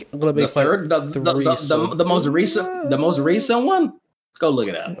 I think Little Big Planet the most recent one. Let's go look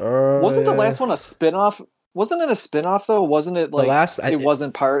it up. Wasn't the last one a spin-off? Wasn't it a spin-off though? Wasn't it like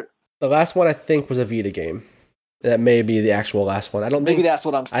wasn't part? The last one I think was a Vita game. That may be the actual last one. That's what I'm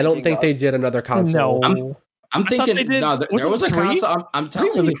thinking. I don't think they did another console. No. I'm thinking there was a console. I'm telling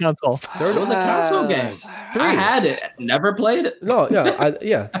you, there was a console. There was a console game. I had it, never played it. No,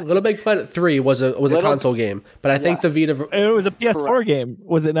 Little Big Planet 3 was a console game, but I think the Vita. It was a PS4 game,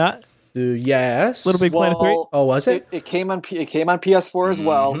 was it not? Yes. Little Big Planet 3. Oh, was it? It came on PS4 as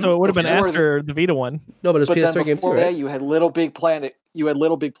well. So it would have been after the Vita one. No, but it was PS3 game too, right? That, you had Little Big Planet. You had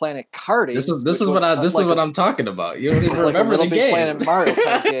Little Big Planet karting. This is what I'm talking about. You don't even remember the game. Little Big Planet Mario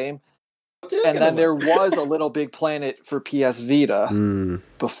Kart game. And then there was a Little Big Planet for PS Vita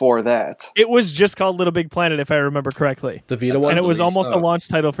before that. It was just called Little Big Planet, if I remember correctly. The Vita one? And it was almost a launch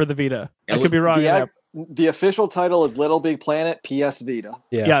title for the Vita. I could be wrong. The official title is Little Big Planet PS Vita.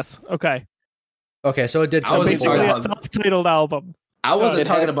 Yeah. Yes. Okay. Okay, so it did. So basically a self-titled album. I wasn't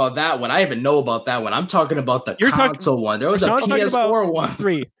talking about that one. I even know about that one. I'm talking about the console one. There was a PS4 one.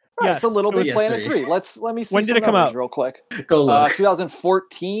 3. Yes, so Little Big Planet 3. Let me see. When did it come out? Real quick. Go look.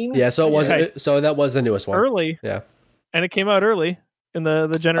 2014. Yeah, so it wasn't. So that was the newest one. Early. Yeah, and it came out early in the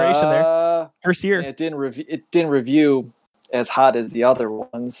generation there. First year. It didn't review as hot as the other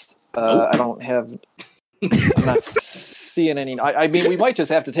ones. I don't have. I'm not seeing any. I mean, we might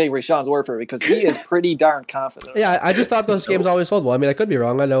just have to take Rashaun's word for it because he is pretty darn confident. Yeah, I just thought those games always sold well. I mean, I could be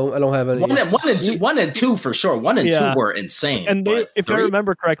wrong. I don't have any. One and two for sure. 1 and 2 were insane. And if I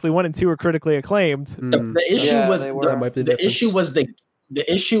remember correctly, 1 and 2 were critically acclaimed. The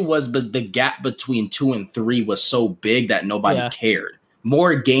issue was the gap between 2 and 3 was so big that nobody cared.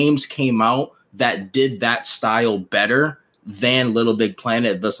 More games came out that did that style better than Little Big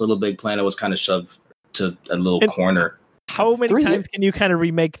Planet. This Little Big Planet was kind of shoved to a little corner. How many times can you kind of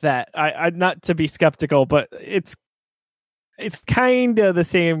remake that? I not to be skeptical, but it's kind of the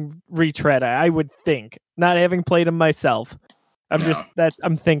same retread, I would think. Not having played them myself,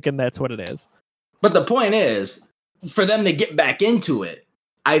 I'm thinking that's what it is. But the point is, for them to get back into it,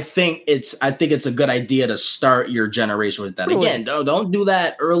 I think it's a good idea to start your generation with that. Really? Again, don't do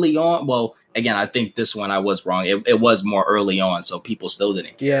that early on. Well, again, I think this one I was wrong. It was more early on, so people still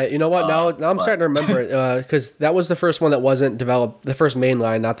didn't care. Yeah, you know what? Now I'm starting to remember it because that was the first one that wasn't developed. The first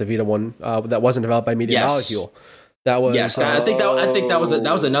mainline, not the Vita one, that wasn't developed by Media Molecule. That was I think that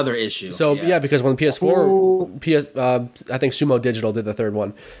was another issue. So because when PS4, I think Sumo Digital did the third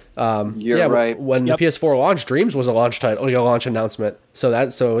one. You're right. When the PS4 launched, Dreams was a launch title, a launch announcement.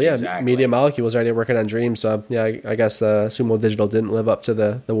 Exactly. Media Molecule was already working on Dreams. So I guess Sumo Digital didn't live up to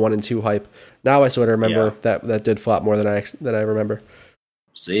the 1 and 2 hype. Now I sort of remember that did flop more than I remember.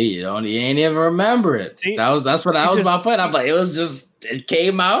 See, you ain't even remember it. See, that's what that was my point. I'm like, it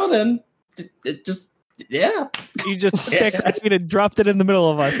came out and it just. Yeah, you just and dropped it in the middle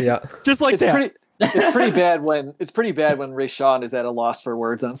of us. Yeah, just like that. It's pretty bad when Rashaun is at a loss for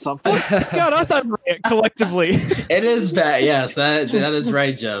words on something. Got us on rant collectively. It is bad. Yes, that is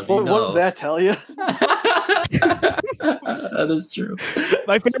right, Jeff. What does that tell you? That is true.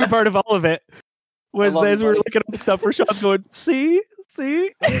 My favorite part of all of it was as we were looking up stuff, Rashaun's going, see.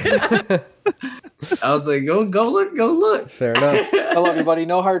 I was like, go look. Fair enough. I love you, buddy.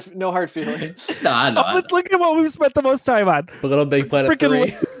 No hard feelings. No, I know. Look at what we've spent the most time on. A Little Big Planet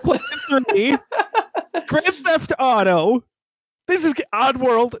 3. Grand Theft Auto. This is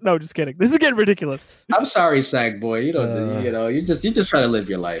Oddworld. No, just kidding. This is getting ridiculous. I'm sorry, Sackboy. You just try to live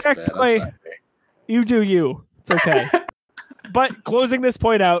your life, man. I'm sorry. You do you. It's okay. But closing this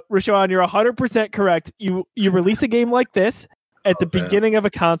point out, Rashaun, you're 100% correct. You release a game like this at the beginning of a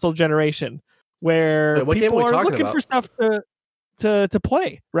console generation where people are looking for stuff to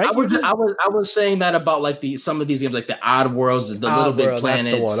play, right? I was saying that about like some of these games, like the Odd Worlds, the Little Big Planets.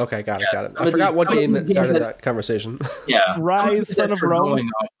 That's the one. Okay, got it. I forgot what game that started that conversation. Yeah, Rise, Son of Rome.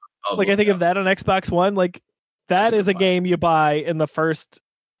 Like I think of that on Xbox One. Like that is a game you buy in the first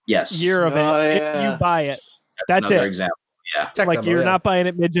year of it. If you buy it, that's another it. Example. Yeah, like you're not buying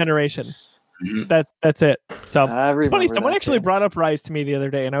it mid-generation. Mm-hmm. That's it. So it's funny. Someone actually brought up Rise to me the other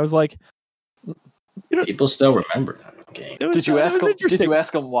day, and I was like, people still remember that game. Did you ask him? Did you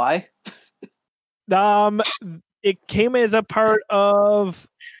ask him why? It came as a part of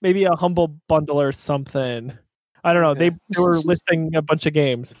maybe a Humble Bundle or something. I don't know. They were listing a bunch of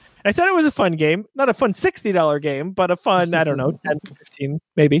games. I said it was a fun game, not a fun $60 game, but a fun, I don't know, 10, 15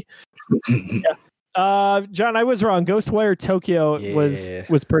 maybe. Yeah. John, I was wrong. Ghostwire Tokyo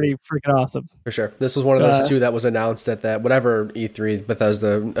was pretty freaking awesome. For sure. This was one of those two that was announced at that whatever E3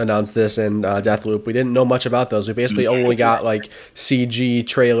 Bethesda announced this and Deathloop. We didn't know much about those. We basically only got like CG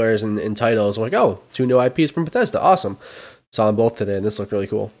trailers and titles. We're like, 2 new IPs from Bethesda. Awesome. Saw them both today and this looked really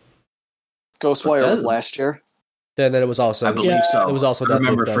cool. Ghostwire was last year. Then it was also I believe so. It was also I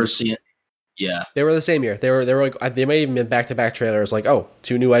remember Deathloop first seeing it. Yeah. They were the same year. They were like they may even been back-to-back trailers like,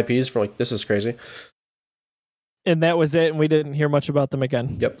 2 new IPs for like this is crazy. And that was it, and we didn't hear much about them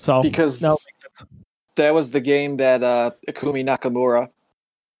again. Yep. So because that was the game that Ikumi Nakamura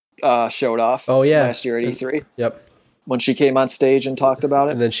showed off last year at E3. Yep. When she came on stage and talked about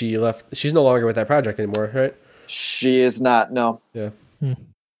it. And then she left. She's no longer with that project anymore, right? She is not, no. Yeah.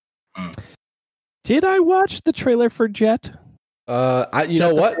 Did I watch the trailer for Jet? You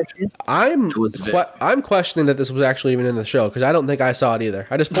know what? I'm questioning that this was actually even in the show because I don't think I saw it either.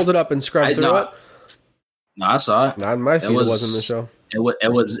 I just pulled it up and scrubbed through it. No, I saw it. Not in my feed. It wasn't in the show. It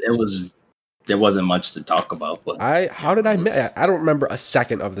was. There wasn't much to talk about. But I don't remember a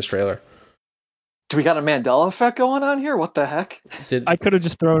second of this trailer. Do we got a Mandela effect going on here? What the heck? I could have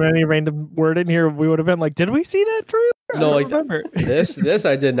just thrown any random word in here. We would have been like, "Did we see that trailer?" No, I don't remember. This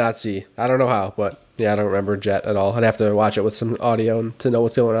I did not see. I don't know how, but yeah, I don't remember Jet at all. I'd have to watch it with some audio to know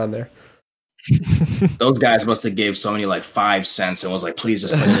what's going on there. Those guys must have gave Sony like 5 cents and was like, please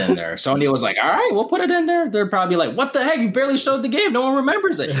just put it in there. Sony was like, all right, we'll put it in there. They're probably like, what the heck? You barely showed the game. No one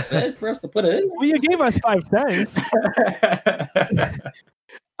remembers it. You said for us to put it in there. Well, you gave us 5 cents.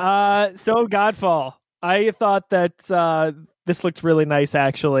 So Godfall. I thought that this looked really nice,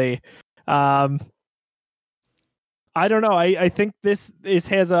 actually. I don't know. I think this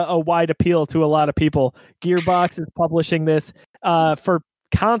has a wide appeal to a lot of people. Gearbox is publishing this for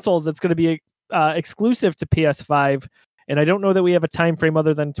consoles. It's going to be exclusive to PS5, and I don't know that we have a time frame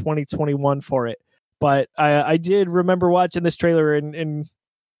other than 2021 for it. But I did remember watching this trailer, and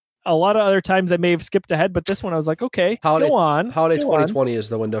a lot of other times I may have skipped ahead, but this one I was like, okay, go on. Holiday go 2020 is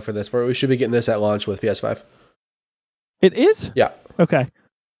the window for this, where we should be getting this at launch with PS5. It is? Yeah. Okay.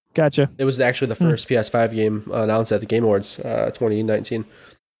 Gotcha. It was actually the first PS5 game announced at the Game Awards 2019.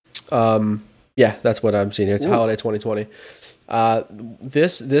 Yeah, that's what I'm seeing here. It's Holiday 2020.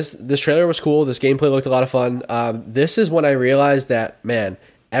 This trailer was cool. This gameplay looked a lot of fun. This is when I realized that, man,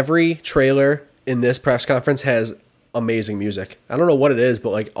 every trailer in this press conference has amazing music. I don't know what it is,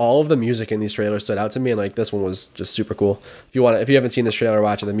 but like all of the music in these trailers stood out to me, and like this one was just super cool. If you haven't seen this trailer,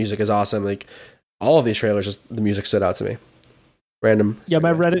 watch it. The music is awesome. Like all of these trailers, just the music stood out to me. Random. Yeah,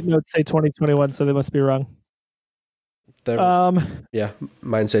 my Reddit notes say 2021, so they must be wrong. Yeah,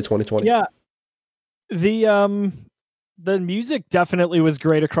 mine say 2020. Yeah, the music definitely was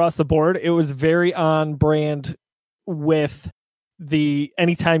great across the board. It was very on brand with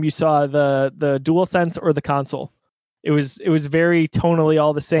anytime you saw the DualSense or the console. It was very tonally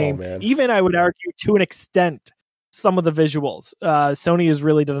all the same. Oh, even I would argue to an extent some of the visuals. Sony has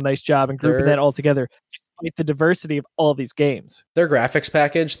really done a nice job in grouping that all together. Despite the diversity of all of these games, their graphics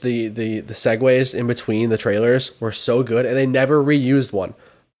package, the segues in between the trailers were so good, and they never reused one.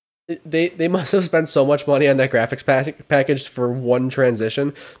 They must have spent so much money on that graphics package for one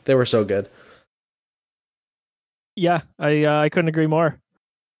transition. They were so good. Yeah, I couldn't agree more.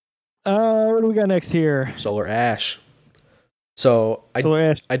 What do we got next here? Solar Ash. So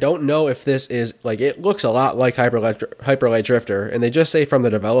I don't know if this is like, it looks a lot like Hyper Light Drifter, and they just say from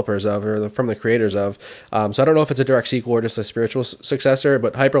the developers of, or from the creators of. So I don't know if it's a direct sequel or just a spiritual successor,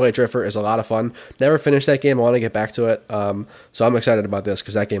 but Hyper Light Drifter is a lot of fun. Never finished that game. I want to get back to it. So I'm excited about this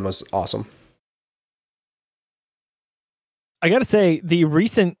because that game was awesome. I got to say, the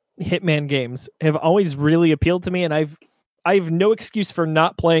recent Hitman games have always really appealed to me, and I've no excuse for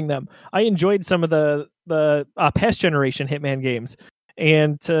not playing them. I enjoyed some of the past generation Hitman games,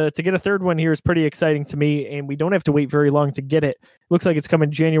 and to get a third one here is pretty exciting to me, and we don't have to wait very long to get it. Looks like it's coming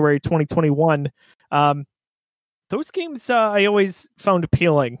January 2021. Those games I always found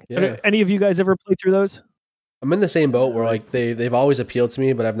appealing. Yeah. Any of you guys ever played through those? I'm in the same boat where like they've always appealed to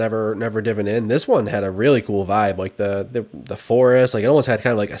me, but I've never diving in. This one had a really cool vibe, like the forest. Like it almost had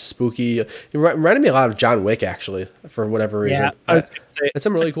kind of like a spooky. It reminded me a lot of John Wick, actually, for whatever reason. Yeah, I was gonna say, it's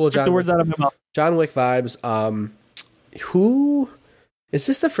some really cool John. The words out of my mouth. John Wick vibes. Who is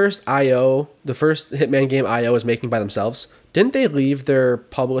this? The first Hitman game IO is making by themselves. Didn't they leave their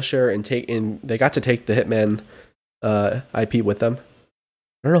publisher and they got to take the Hitman IP with them?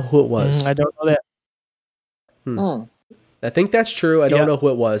 I don't know who it was. I don't know that. I think that's true. I don't know who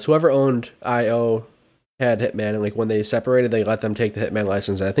it was. Whoever owned IO had Hitman, and like when they separated, they let them take the Hitman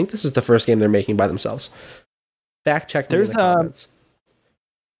license. And I think this is the first game they're making by themselves. Fact check me in the comments.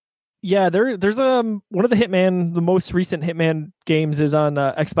 There's one of the most recent Hitman games is on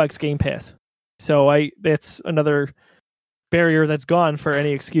Xbox Game Pass. So that's another barrier that's gone for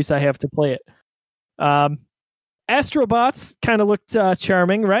any excuse I have to play it. Astrobots kind of looked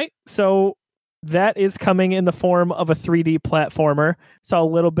charming, right? So that is coming in the form of a 3D platformer. Saw a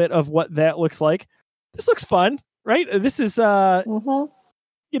little bit of what that looks like. This looks fun, right? This is, again,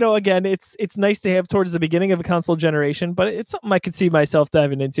 it's nice to have towards the beginning of a console generation, but it's something I could see myself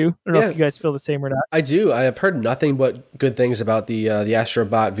diving into. I don't know if you guys feel the same or not. I do. I have heard nothing but good things about the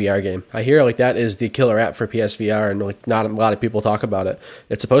Astrobot VR game. I hear like that is the killer app for PSVR, and like not a lot of people talk about it.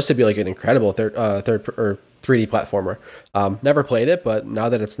 It's supposed to be like an incredible 3D platformer. Never played it, but now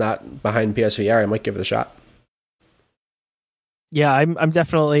that it's not behind PSVR, I might give it a shot. Yeah, I'm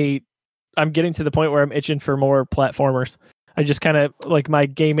definitely getting to the point where I'm itching for more platformers. I just kind of like my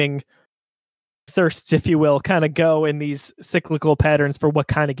gaming thirsts, if you will, kind of go in these cyclical patterns for what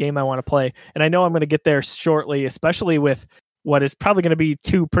kind of game I want to play. And I know I'm going to get there shortly, especially with what is probably going to be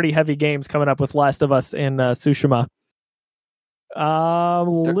two pretty heavy games coming up with Last of Us and Tsushima.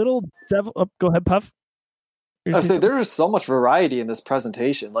 Go ahead, Puff. I say there's so much variety in this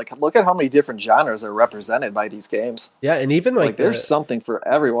presentation. Like, look at how many different genres are represented by these games. Yeah, and even like there's something for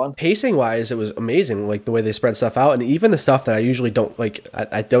everyone. Pacing wise, it was amazing. Like the way they spread stuff out, and even the stuff that I usually don't like,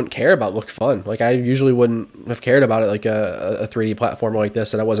 I don't care about, looked fun. Like I usually wouldn't have cared about it, like a 3D platformer like this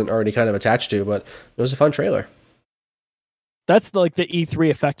that I wasn't already kind of attached to. But it was a fun trailer. That's like the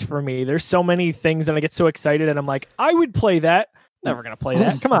E3 effect for me. There's so many things, and I get so excited, and I'm like, I would play that. Never gonna play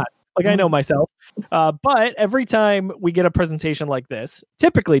that. Come on. Like, I know myself. But every time we get a presentation like this,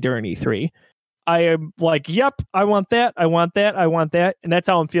 typically during E3, I am like, yep, I want that. I want that. I want that. And that's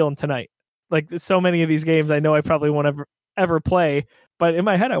how I'm feeling tonight. Like, so many of these games I know I probably won't ever play, but in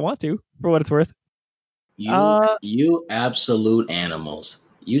my head, I want to, for what it's worth. You absolute animals.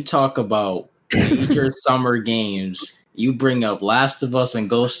 You talk about major summer games. You bring up Last of Us and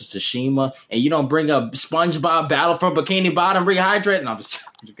Ghost of Tsushima, and you don't bring up SpongeBob Battle from Bikini Bottom Rehydrate. And I'm just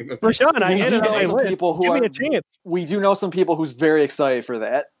Rashaun, I do know some people who give are. me a chance. We do know some people who's very excited for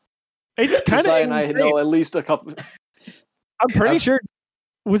that. It's kind of. Josiah and I know at least a couple. I'm pretty sure.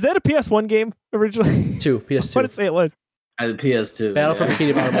 Was that a PS1 game originally? PS2. What did it say it was? PS2. Battle from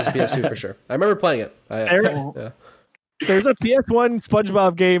Bikini Bottom was a PS2 for sure. I remember playing it. Yeah. There's a PS1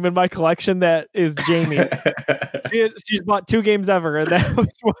 SpongeBob game in my collection that is Jamie. She's bought 2 games ever, and that was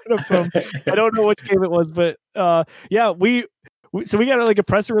one of them. I don't know which game it was, but yeah, we got like a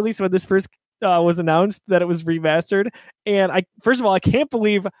press release when this first was announced that it was remastered, and first of all, I can't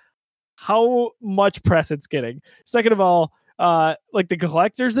believe how much press it's getting. Second of all, like the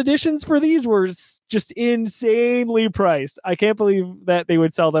collector's editions for these were just insanely priced. I can't believe that they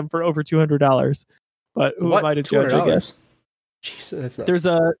would sell them for over $200. But who am I to judge? I guess. Jesus, that's not...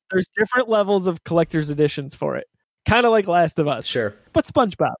 There's different levels of collector's editions for it, kind of like Last of Us, sure, but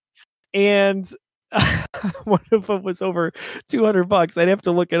SpongeBob, and one of them was over $200. I'd have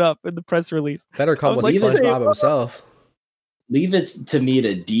to look it up in the press release. Better come with SpongeBob himself. Leave it to me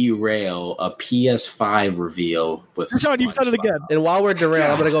to derail a PS5 reveal with Rashaun, you've done it again. And while we're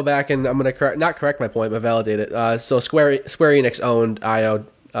derailed, I'm going to go back and I'm going to not correct my point, but validate it. So Square Enix owned IO.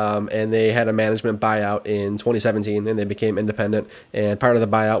 And they had a management buyout in 2017, and they became independent. And part of the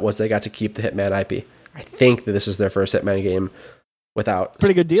buyout was they got to keep the Hitman IP. I think that this is their first Hitman game without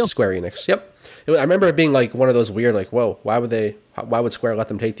pretty good deal. Square Enix. Yep, I remember it being like one of those weird, like, whoa, why would Square let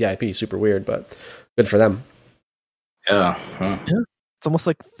them take the IP? Super weird, but good for them. Yeah, it's almost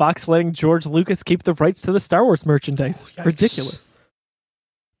like Fox letting George Lucas keep the rights to the Star Wars merchandise. Yikes. Ridiculous.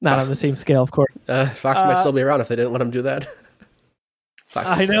 Not on the same scale, of course. Fox might still be around if they didn't let them do that.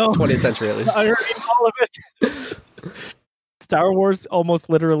 I know. 20th century, at least. I heard all of it. Star Wars almost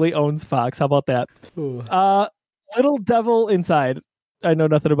literally owns Fox. How about that? Little Devil Inside. I know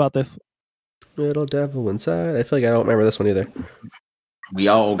nothing about this. Little Devil Inside. I feel like I don't remember this one either. We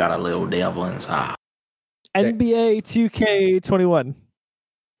all got a little devil inside. NBA 2K21.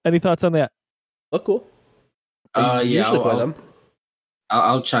 Any thoughts on that? Look cool. Yeah,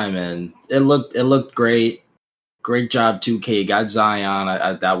 I'll chime in. It looked great. Great job, 2K. Got Zion.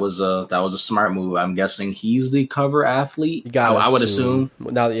 That was a smart move. I'm guessing he's the cover athlete. I would assume.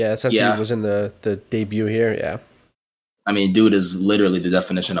 Now, since he was in the debut here, yeah. I mean, dude is literally the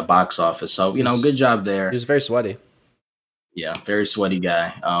definition of box office. So good job there. He was very sweaty. Yeah, very sweaty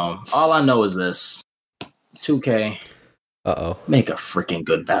guy. All I know is this: 2K. Make a freaking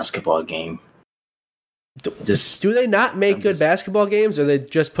good basketball game. Do they not make good basketball games, or they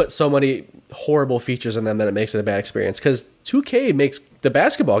just put so many horrible features in them that it makes it a bad experience? Because 2K makes the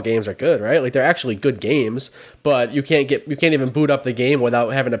basketball games are good, right? Like, they're actually good games, but you can't even boot up the game without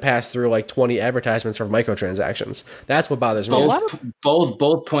having to pass through like 20 advertisements for microtransactions. That's what bothers me.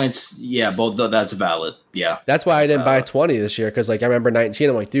 Both points, that's valid. Yeah, that's why I didn't buy 20 this year, because like I remember 19,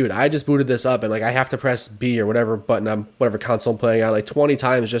 I'm like, dude, I just booted this up and like I have to press B or whatever button on whatever console I'm playing on like 20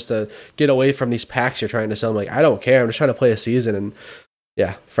 times just to get away from these packs you're trying to sell. I'm like, I don't care. I'm just trying to play a season, and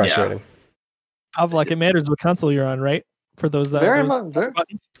frustrating. Yeah. Like it matters what console you're on, right? For those very much.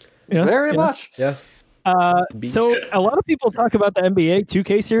 Yeah. So a lot of people talk about the NBA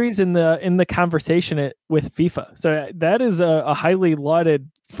 2K series in the conversation with FIFA. So that is a highly lauded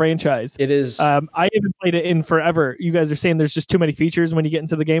franchise. It is. I haven't played it in forever. You guys are saying there's just too many features when you get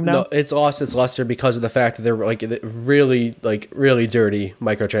into the game now? No, it's lost its luster because of the fact that they're like really dirty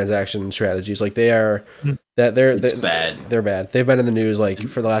microtransaction strategies. Like they are they're bad. They're bad. They've been in the news like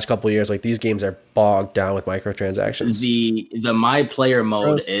for the last couple of years. Like these games are bogged down with microtransactions. The my player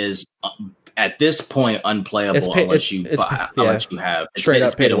mode is at this point unplayable unless you have straight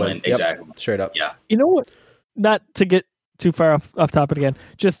up pay to win. Exactly. Straight up. Yeah. You know what? Not to get too far off topic again.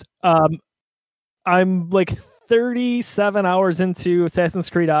 Just I'm like 37 hours into Assassin's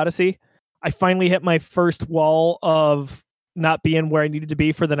Creed Odyssey. I finally hit my first wall of not being where I needed to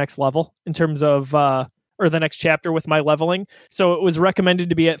be for the next level in terms of or the next chapter with my leveling. So it was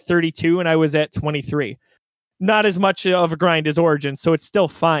recommended to be at 32 and I was at 23. Not as much of a grind as Origins, so it's still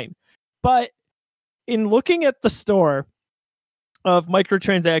fine. But in looking at the store of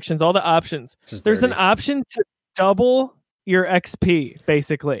microtransactions, all the options, there's an option to double your XP,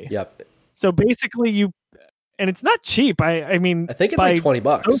 basically. Yep. So basically and it's not cheap. I mean, I think it's like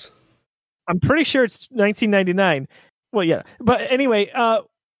 $20. I'm pretty sure it's 1999. Well, yeah, but anyway,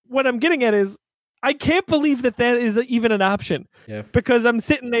 what I'm getting at is I can't believe that is even an option. Yeah. Because I'm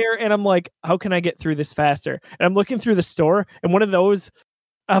sitting there and I'm like, how can I get through this faster? And I'm looking through the store, and one of those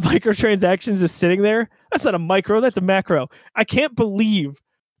microtransactions is sitting there. That's not a micro, that's a macro. I can't believe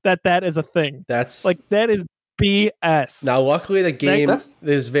that is a thing. That's like, that is BS. Now, luckily, the game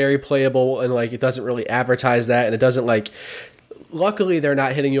is very playable, and like it doesn't really advertise that, and it doesn't like. Luckily, they're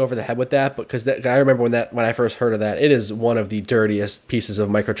not hitting you over the head with that, because I remember when I first heard of that, it is one of the dirtiest pieces of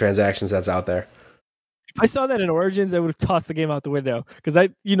microtransactions that's out there. If I saw that in Origins, I would have tossed the game out the window, because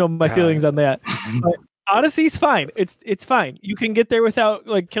my feelings on that. But Odyssey's fine. It's fine. You can get there without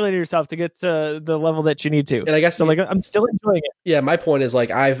like killing yourself to get to the level that you need to. And I guess so. Like, I'm still enjoying it. Yeah, my point is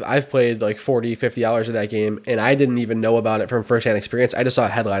like I've played like 40, 50 hours of that game, and I didn't even know about it from firsthand experience. I just saw a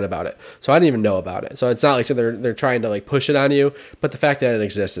headline about it, so I didn't even know about it. So it's not like they're trying to like push it on you, but the fact that it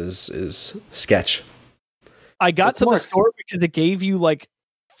exists is sketch. I got to the store because it gave you like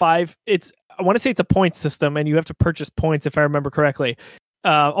 5. I want to say it's a point system, and you have to purchase points if I remember correctly.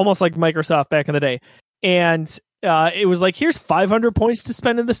 Almost like Microsoft back in the day. And it was like, here's 500 points to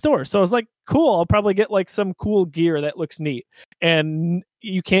spend in the store. So I was like, cool, I'll probably get like some cool gear that looks neat. And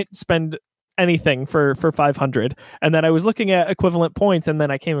you can't spend anything for 500. And then I was looking at equivalent points, and then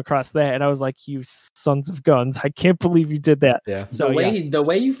I came across that, and I was like, you sons of guns, I can't believe you did that. Yeah. So the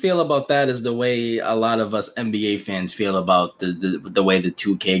way you feel about that is the way a lot of us NBA fans feel about the way the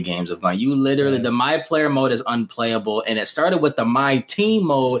 2K games have gone. You literally, the My Player mode is unplayable, and it started with the My Team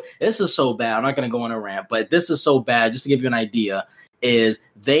mode. This is so bad. I'm not going to go on a rant, but this is so bad. Just to give you an idea, is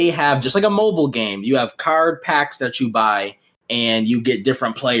they have, just like a mobile game, you have card packs that you buy, and you get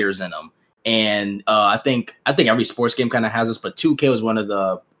different players in them. And I think every sports game kind of has this, but 2K was one of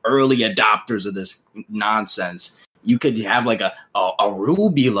the early adopters of this nonsense. You could have like a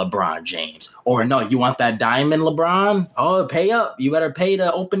ruby LeBron James, or no, you want that diamond LeBron? Oh, pay up! You better pay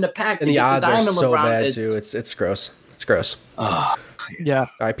to open the pack. And the odds are so bad too. It's gross. It's gross. Yeah. All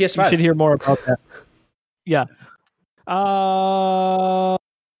right, PS5. You should hear more about that. Yeah.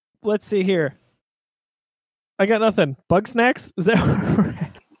 Let's see here. I got nothing. Bug snacks? Is that?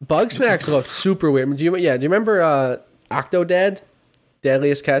 Bug snacks look super weird. Do you remember Octodad?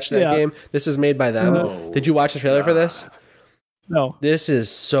 Deadliest Catch, that game? This is made by them. No. Did you watch the trailer for this? No. This is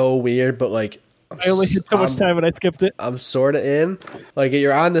so weird, but like I only had so much time and I skipped it. I'm sort of in. Like,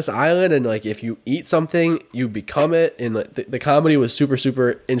 you're on this island, and like if you eat something, you become it. And like, the comedy was super,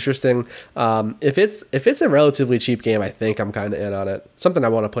 super interesting. If it's a relatively cheap game, I think I'm kind of in on it. Something I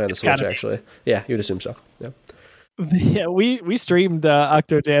want to play on the Switch, actually. Yeah, you'd assume so. Yeah. Yeah, we streamed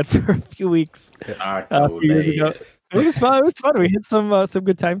Octodad for a few weeks a few years ago. It was fun. It was fun. We had some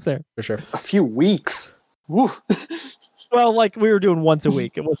good times there. For sure. A few weeks. Woo. Well, like we were doing once a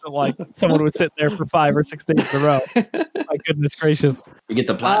week. It wasn't like someone would sit there for 5 or 6 days in a row. My goodness gracious. You get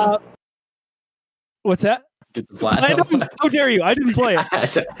the platinum? What's that? Get the platinum? How dare you? I didn't play it.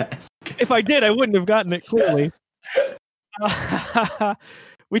 If I did, I wouldn't have gotten it, clearly.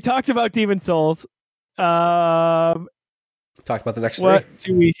 We talked about Demon Souls. Talked about the next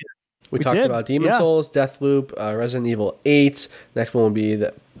three. We talked about Demon Souls, Deathloop, Resident Evil 8. Next one will be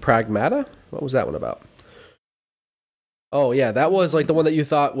the Pragmata. What was that one about? Oh yeah, that was like the one that you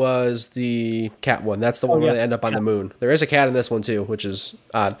thought was the cat one. That's the one where they end up on the moon. There is a cat in this one too, which is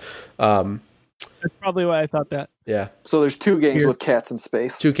odd. That's probably why I thought that. Yeah. So there's 2 games with cats in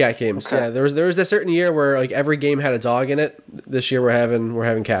space. 2 cat games. Okay. Yeah. There was a certain year where like every game had a dog in it. This year we're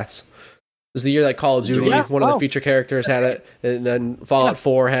having cats. It was the year that Call of Duty, one of the feature characters had it, and then Fallout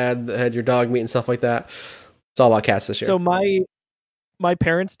 4 had your dog meat and stuff like that. It's all about cats this year. So my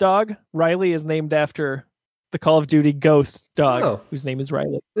parents' dog, Riley, is named after the Call of Duty Ghost dog, whose name is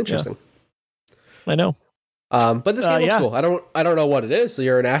Riley. Interesting. Yeah. I know. But this game looks cool. I don't know what it is. So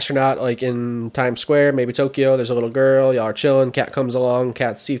you're an astronaut like in Times Square, maybe Tokyo. There's a little girl. Y'all are chilling. Cat comes along.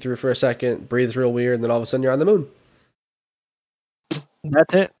 Cat see through for a second. Breathes real weird. And then all of a sudden you're on the moon.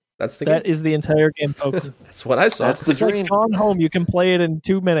 That's it. That's the game. That is the entire game, folks. That's what I saw. That's the dream. Gone home. You can play it in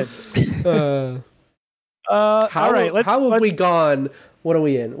 2 minutes. All right. How have we gone? What are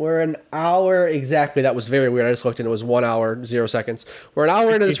we in? We're an hour exactly. That was very weird. I just looked and it was 1 hour, 0 seconds. We're an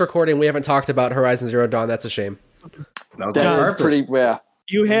hour into this recording. We haven't talked about Horizon Zero Dawn. That's a shame. That is pretty. Yeah.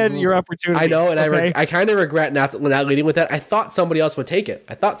 You had your opportunity. I know, and I kind of regret not leading with that. I thought somebody else would take it.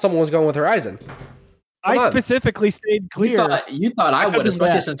 I thought someone was going with Horizon. I specifically stayed clear. You thought I would,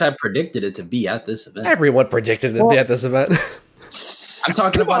 especially since I predicted it to be at this event. Everyone predicted it to be at this event. I'm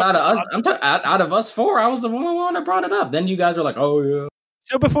talking about out of us. Out of us 4, I was the one that brought it up. Then you guys are like, "Oh yeah."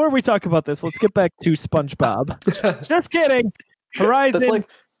 So before we talk about this, let's get back to SpongeBob. Just kidding. Horizon.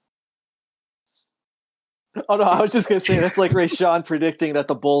 Oh no, I was just gonna say that's like Rashaun predicting that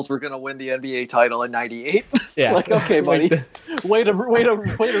the Bulls were gonna win the NBA title in '98. Yeah. Like, okay, buddy, way to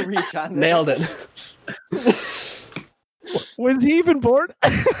reach on that. Nailed it. Was he even born?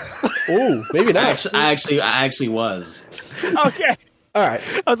 Oh, maybe not. I actually was. Okay. All right.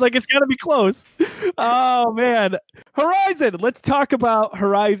 I was like, it's got to be close. Oh, man. Horizon. Let's talk about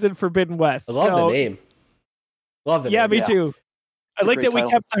Horizon Forbidden West. I love the name. Love the yeah, name. me too. I like that we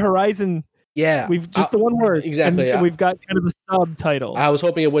kept the Horizon. Yeah. We've just the one word. Exactly. And we've got kind of the subtitle. I was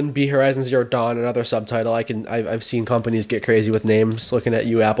hoping it wouldn't be Horizon Zero Dawn, another subtitle. I've seen companies get crazy with names. Looking at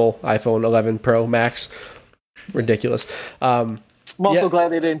you, Apple, iPhone 11 Pro Max. Ridiculous. I'm also glad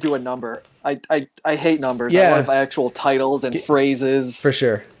they didn't do a number. I hate numbers. I love actual titles and phrases. For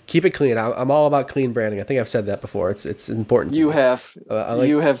sure. Keep it clean. I'm all about clean branding. I think I've said that before. It's important. You have.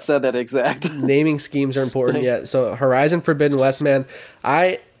 You have said that exact. Naming schemes are important. Yeah. So Horizon Forbidden West, man.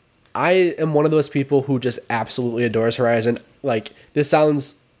 I am one of those people who just absolutely adores Horizon. Like, this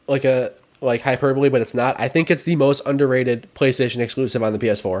sounds like hyperbole, but it's not. I think it's the most underrated PlayStation exclusive on the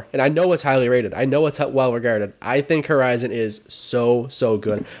PS4. And I know it's highly rated. I know it's well regarded. I think Horizon is so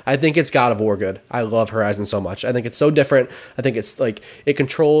good. I think it's God of War good. I love Horizon so much. I think it's so different. I think it's like, it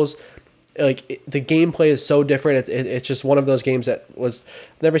controls, like, the gameplay is so different. It's just one of those games that was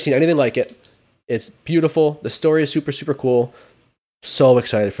never seen anything like it. It's beautiful. The story is super cool. So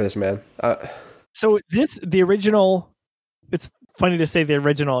excited for this, man. So the original, it's funny to say the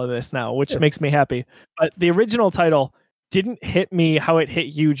original of this now, which makes me happy. But the original title didn't hit me how it hit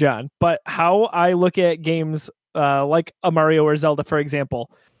you, John. But how I look at games like a Mario or Zelda, for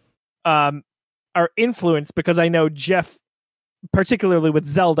example, are influenced because I know Jeff, particularly with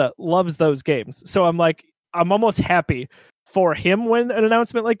Zelda, loves those games. So I'm almost happy for him when an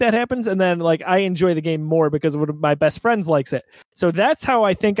announcement like that happens, and then like I enjoy the game more because one of my best friends likes it. So that's how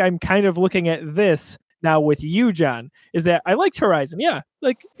I think I'm kind of looking at this now with you, John, is that I liked Horizon. Yeah,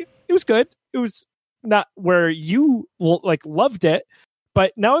 like it was good. It was not where you like loved it,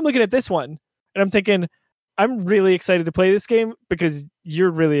 but now I'm looking at this one and I'm thinking I'm really excited to play this game because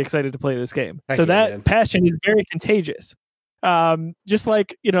you're really excited to play this game. So that passion is very contagious. Just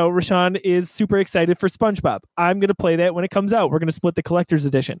like, Rashaun is super excited for SpongeBob. I'm going to play that when it comes out. We're going to split the collector's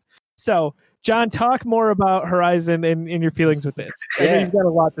edition. So, John, talk more about Horizon and your feelings with this. I know you've got a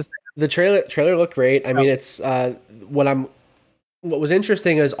lot to say. The trailer looked great. I mean, it's what was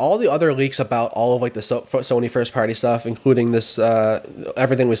interesting is all the other leaks about all of like the Sony first party stuff, including this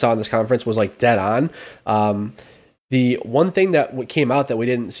everything we saw in this conference was like dead on. The one thing that came out that we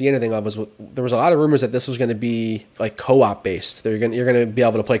didn't see anything of was there was a lot of rumors that this was going to be like co-op based. You're going to be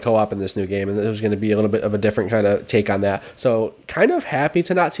able to play co-op in this new game, and there was going to be a little bit of a different kind of take on that. So kind of happy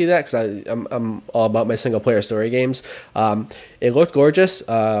to not see that because I'm all about my single player story games. It looked gorgeous.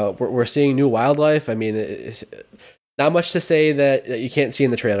 We're seeing new wildlife. I mean, it's not much to say that you can't see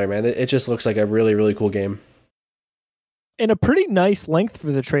in the trailer, man. It just looks like a really cool game. And a pretty nice length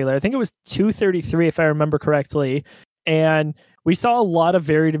for the trailer. I think it was 2:33 if I remember correctly. And we saw a lot of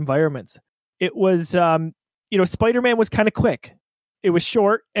varied environments. It was, Spider-Man was kind of quick. It was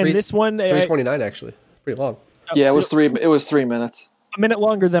short. And this one... 3:29 actually. Pretty long. Yeah, it was 3 minutes. A minute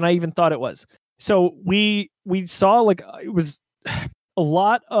longer than I even thought it was. So we saw it was a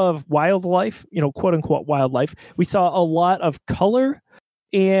lot of wildlife, quote unquote wildlife. We saw a lot of color,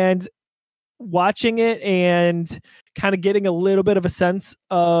 and watching it and kind of getting a little bit of a sense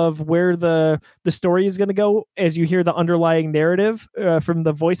of where the story is going to go as you hear the underlying narrative from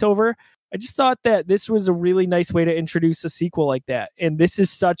the voiceover. I just thought that this was a really nice way to introduce a sequel like that. And this is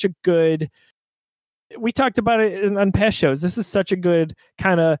such a good, we talked about it on past shows. This is such a good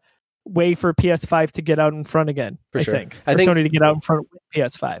kind of way for PS5 to get out in front again. I think Sony to get out in front with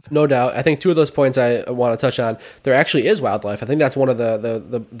PS5. No doubt. I think two of those points I want to touch on. There actually is wildlife. I think that's one of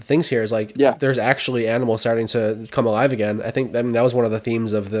the things here is there's actually animals starting to come alive again. I think that was one of the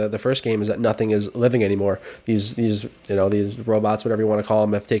themes of the first game is that nothing is living anymore. These robots, whatever you want to call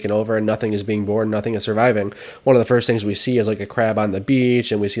them, have taken over and nothing is being born, nothing is surviving. One of the first things we see is like a crab on the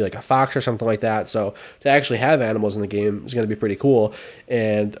beach, and we see like a fox or something like that. So to actually have animals in the game is going to be pretty cool.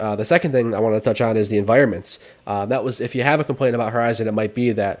 And the second thing I want to touch on is the environments. That was, if you have a complaint about Horizon, it might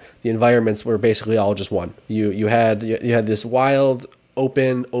be that the environments were basically all just one. You had this wild,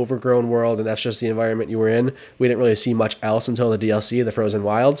 open, overgrown world, and that's just the environment you were in. We didn't really see much else until the DLC, the Frozen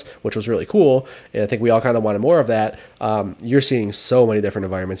Wilds, which was really cool. And I think we all kind of wanted more of that. You're seeing so many different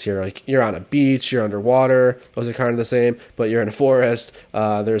environments here. Like you're on a beach, you're underwater. Those are kind of the same, but you're in a forest.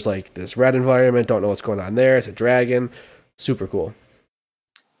 There's like this red environment. Don't know what's going on there. It's a dragon. Super cool.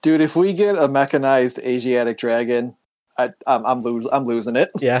 Dude, if we get a mechanized Asiatic dragon, I'm losing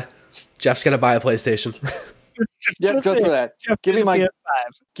it. Yeah. Jeff's gonna buy a PlayStation. Yep, just for that. Give me my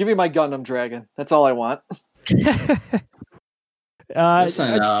Gundam Dragon. That's all I want.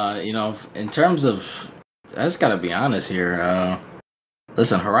 Listen, in terms of, I just gotta be honest here.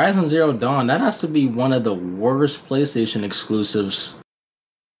 Listen, Horizon Zero Dawn, that has to be one of the worst PlayStation exclusives.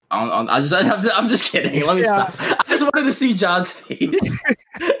 I'm just kidding. Let me stop. I just wanted to see John's face,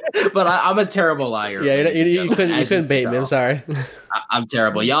 but I'm a terrible liar. Yeah, you couldn't bait me. I'm sorry. I'm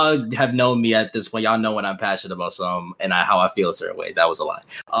terrible. Y'all have known me at this point. Y'all know when I'm passionate about something and how I feel a certain way. That was a lie.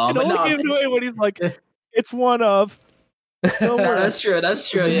 But no, gave away when he's like, it's one of. That's true.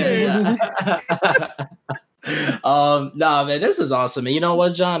 Yeah. No, man, this is awesome. And you know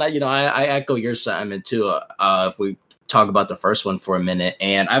what, John? I echo your sentiment too. If we talk about the first one for a minute,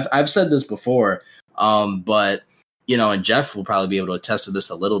 and I've said this before, but and Jeff will probably be able to attest to this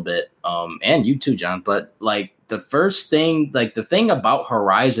a little bit, and you too, John. But like the first thing, like the thing about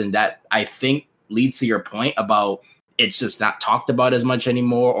Horizon that I think leads to your point about it's just not talked about as much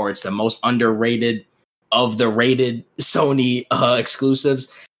anymore, or it's the most underrated of the rated Sony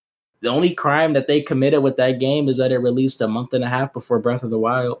exclusives. The only crime that they committed with that game is that it released a month and a half before Breath of the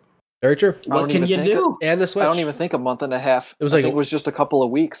Wild. Very true. What can you do? And the Switch. I don't even think a month and a half. It was like it was just a couple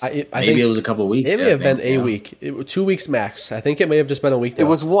of weeks. I maybe think it was a couple of weeks. It may have been a week. 2 weeks max. I think it may have just been a week. It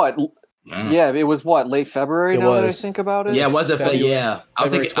was what? Yeah, it was what, late February. That I think about it. Yeah, was it? Yeah, I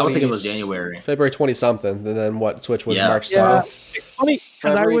was thinking it was January, February 20 something, and then what? Switch was March 7th. Yeah, it's funny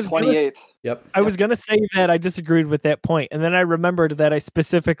because I was 28th. Yep. I was gonna say that I disagreed with that point, and then I remembered that I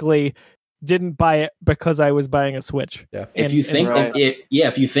specifically didn't buy it because I was buying a Switch. Yeah. If you think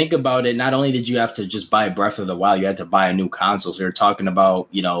about it, not only did you have to just buy Breath of the Wild, you had to buy a new console. So you're talking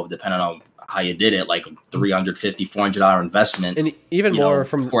about, depending on how you did it, like $350, $400 investment, and even more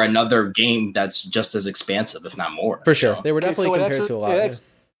for another game that's just as expansive, if not more. For sure, they were definitely compared to a lot. It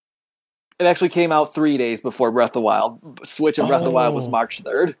actually came out 3 days before Breath of the Wild. Switch and Breath of the Wild was March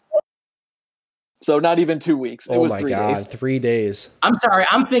 3rd. So not even 2 weeks. It was 3 days. 3 days. I'm sorry.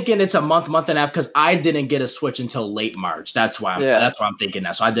 I'm thinking it's a month and a half because I didn't get a Switch until late March. That's why I'm thinking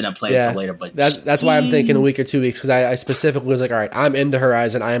that. So I didn't play it until later. But that's why I'm thinking a week or 2 weeks, because I specifically was like, all right, I'm into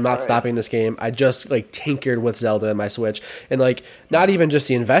Horizon. I am not stopping this game. I just tinkered with Zelda in my Switch, and not even just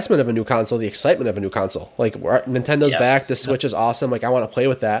the investment of a new console, the excitement of a new console. Nintendo's back. The Switch is awesome. I want to play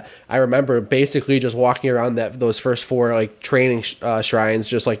with that. I remember basically just walking around those first 4 training shrines,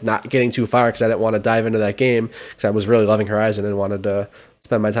 just not getting too far because I didn't want to dive into that game, because I was really loving Horizon and wanted to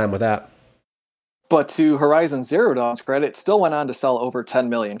spend my time with that. But to Horizon Zero Dawn's credit, it still went on to sell over 10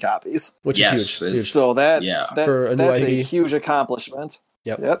 million copies, which is huge. So that's a huge accomplishment.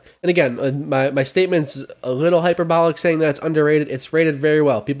 Yep. And again, my statement's a little hyperbolic, saying that it's underrated. It's rated very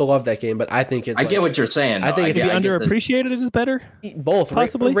well. People love that game, but I think it's. I get what you're saying. I think it's underappreciated is better. Both,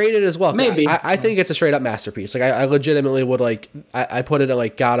 possibly rated as well. Maybe. I think it's a straight up masterpiece. I legitimately would I put it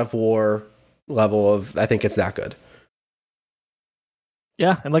at God of War level of. I think it's that good.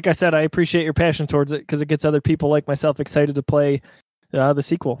 Yeah, and like I said, I appreciate your passion towards it, because it gets other people like myself excited to play the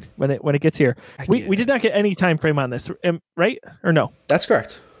sequel when it gets here. We did not get any time frame on this, right? Or no? That's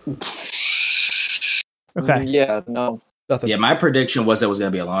correct. Okay. Yeah, no. Nothing. Yeah, my prediction was it was going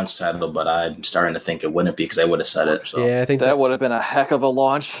to be a launch title, but I'm starting to think it wouldn't be, because I would have said it. So. Yeah, I think that would have been a heck of a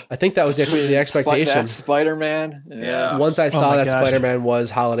launch. I think that was the expectation. Spider-Man. Yeah. Once I saw that Spider-Man was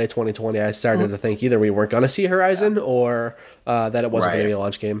holiday 2020, I started to think either we weren't going to see Horizon or that it wasn't going to be a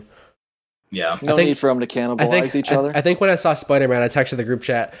launch game. Yeah. No need for them to cannibalize each other. I think when I saw Spider-Man, I texted the group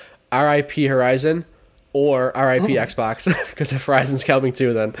chat, RIP Horizon or RIP Xbox, because if Horizon's coming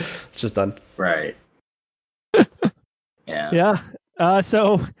too, then it's just done. Right. Yeah.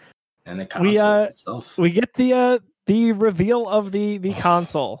 So and the console itself. We get the reveal of the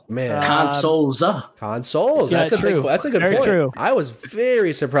console. Man, consoles. Yeah, that's a good point. True. I was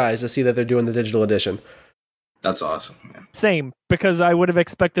very surprised to see that they're doing the digital edition. That's awesome. Man. Same, because I would have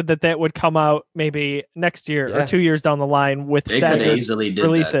expected that would come out maybe next year or 2 years down the line with staggered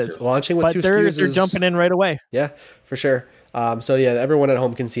releases. Launching with two they're SKUs jumping in right away. Yeah, for sure. So yeah, everyone at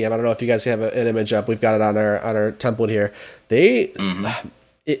home can see them. I don't know if you guys have an image up. We've got it on our template here.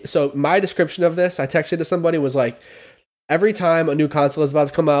 So my description of this, I texted to somebody, was every time a new console is about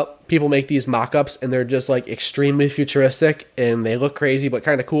to come out, people make these mock-ups, and they're just extremely futuristic, and they look crazy but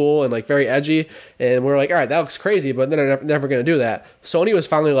kind of cool and very edgy. And we're all right, that looks crazy, but they're never going to do that. Sony was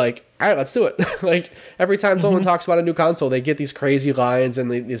finally all right, let's do it. Every time someone talks about a new console, they get these crazy lines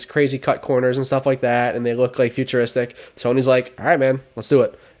and these crazy cut corners and stuff like that, and they look futuristic. Sony's all right, man, let's do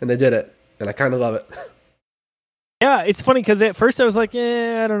it. And they did it, and I kind of love it. Yeah, it's funny because at first I was I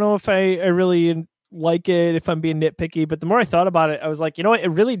don't know if I really like it if I'm being nitpicky, but the more I thought about it, I was like, you know what? It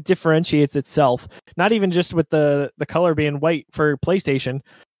really differentiates itself. Not even just with the color being white for PlayStation,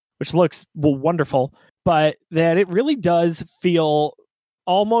 which looks wonderful, but that it really does feel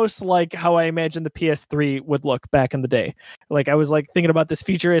almost like how I imagined the PS3 would look back in the day. Like I was like thinking about this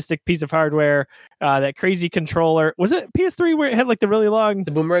futuristic piece of hardware, that crazy controller. Was it PS3 where it had like the really long...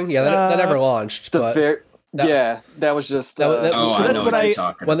 The boomerang? Yeah, that never launched. That was just... I know what you're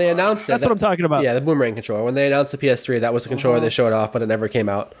talking when they announced it. That's what I'm talking about. Yeah, the boomerang controller. When they announced the PS3, that was the controller they showed off, but it never came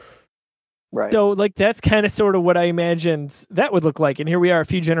out. Right. So like that's kind of sort of what I imagined that would look like. And here we are a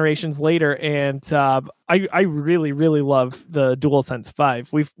few generations later, and I really, really love the DualSense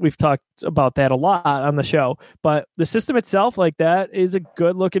 5. We've talked about that a lot on the show, but the system itself, like that, is a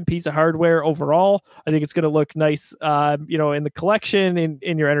good looking piece of hardware overall. I think it's going to look nice, in the collection,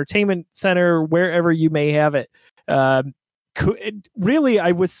 in your entertainment center, wherever you may have it. Really,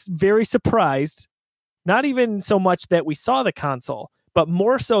 I was very surprised, not even so much that we saw the console, but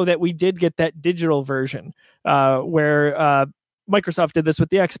more so that we did get that digital version, where Microsoft did this with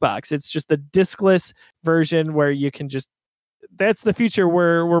the Xbox. It's just the discless version where you can just... That's the future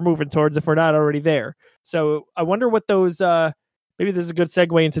we're moving towards if we're not already there. So I wonder what those... maybe this is a good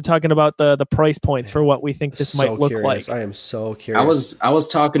segue into talking about the price points for what we think this might look like. I am so curious. I was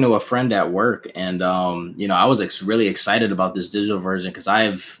talking to a friend at work, and I was really excited about this digital version because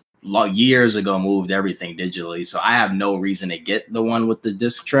I've years ago moved everything digitally, so I have no reason to get the one with the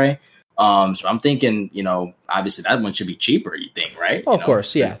disc tray. So I'm thinking, obviously that one should be cheaper. You think, right? Oh, of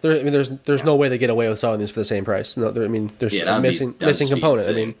course, yeah. There's no way they get away with selling these for the same price. No, there's a missing component.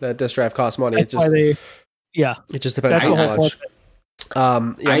 I mean, that disc drive costs money. That's it just depends how much.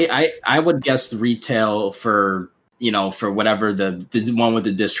 I would guess the retail for whatever the one with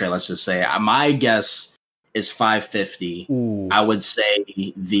the disc tray. Let's just say my guess is $550. Ooh. I would say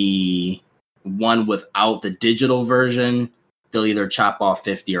the one without the digital version, they'll either chop off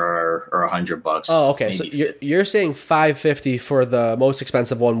 $50 or $100. Oh, okay. So you're saying $550 for the most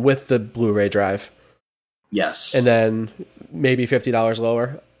expensive one with the Blu-ray drive? Yes. And then maybe $50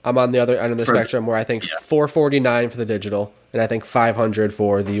 lower. I'm on the other end of the spectrum where I think $449 for the digital, and I think $500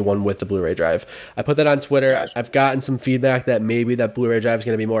 for the one with the Blu-ray drive. I put that on Twitter. Gotcha. I've gotten some feedback that maybe that Blu-ray drive is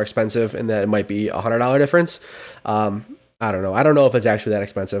going to be more expensive and that it might be $100 difference. I don't know. I don't know if it's actually that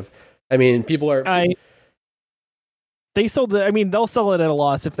expensive. I mean, people are... They'll sell it at a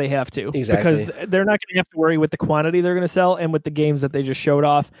loss if they have to. Exactly. Because they're not going to have to worry with the quantity they're going to sell and with the games that they just showed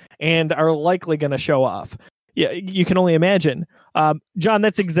off and are likely going to show off. Yeah, you can only imagine. John,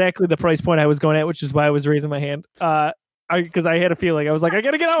 that's exactly the price point I was going at, which is why I was raising my hand. Because I had a feeling. I was like, I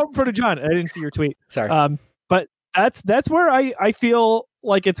got to get out in front of John. I didn't see your tweet. Sorry. But that's where I feel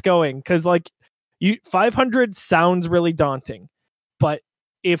like it's going. Because 500 sounds really daunting. But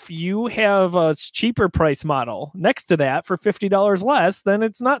if you have a cheaper price model next to that for $50 less, then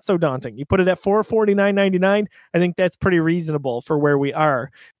it's not so daunting. You put it at $449.99. I think that's pretty reasonable for where we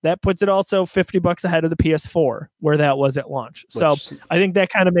are. That puts it also $50 ahead of the PS4 where that was at launch. So I think that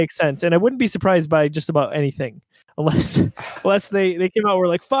kind of makes sense. And I wouldn't be surprised by just about anything unless they came out with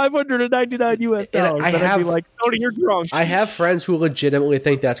like $599 US dollars. I'd be like, Tony, you're drunk. I have friends who legitimately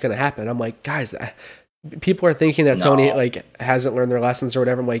think that's going to happen. I'm like, guys, people are thinking that Sony hasn't learned their lessons or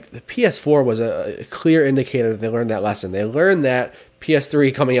whatever. I'm like, the PS4 was a clear indicator that they learned that lesson. They learned that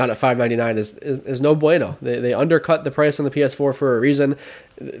PS3 coming out at $599 is no bueno. They undercut the price on the PS4 for a reason.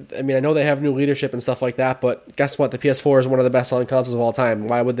 I mean, I know they have new leadership and stuff like that, but guess what? The PS4 is one of the best selling consoles of all time.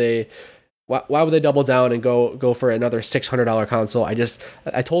 Why would they double down and go for another $600 console?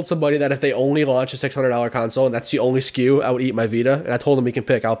 I told somebody that if they only launch a $600 console and that's the only SKU, I would eat my Vita. And I told him he can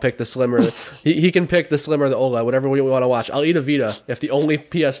pick. I'll pick the slimmer. he can pick the slimmer, the OLED, whatever we want to watch. I'll eat a Vita if the only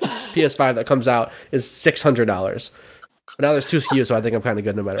PS5 that comes out is $600. But now there's two SKUs, so I think I'm kind of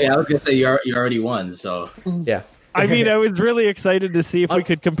good no matter what. Yeah, I was gonna say you already won. So yeah. I mean, I was really excited to see if we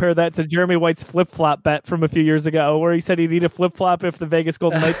could compare that to Jeremy White's flip-flop bet from a few years ago, where he said he'd eat a flip-flop if the Vegas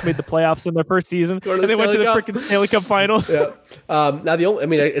Golden Knights made the playoffs in their first season, and they went to the freaking Stanley Cup Finals. Yeah. Now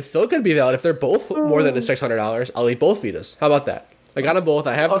it's still going to be valid if they're both more than $600. I'll eat both Vitas. How about that? I got them both.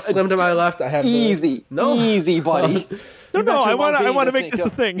 I have the Slim to my left. I have easy, buddy. No. I want to make this a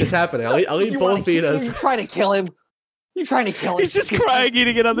thing. It's happening. I'll eat both Vitas. You're trying to kill him. He's just crying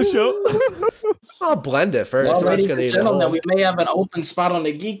eating it on the show. I'll blend it first. Well, ladies and gentlemen, we may have an open spot on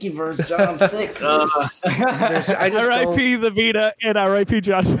the Geekyverse. John Thick. R.I.P. the Vita and R.I.P.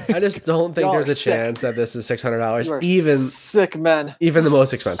 John Thick. I just don't think there's a chance that this is $600. Even sick men. Even the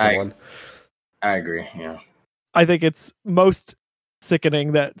most expensive one. I agree. Yeah. I think it's most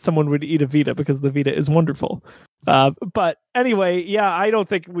sickening that someone would eat a Vita because the Vita is wonderful. But anyway, yeah, I don't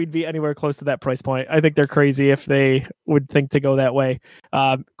think we'd be anywhere close to that price point. I think they're crazy if they would think to go that way.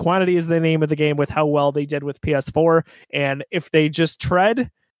 Quantity is the name of the game with how well they did with PS4. And if they just tread,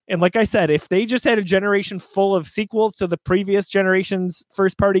 and like I said, if they just had a generation full of sequels to the previous generation's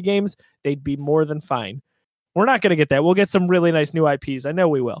first party games, they'd be more than fine. We're not going to get that. We'll get some really nice new IPs. I know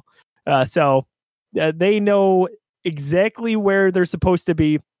we will. So they know exactly where they're supposed to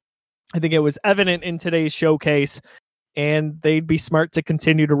be. I think it was evident in today's showcase, and they'd be smart to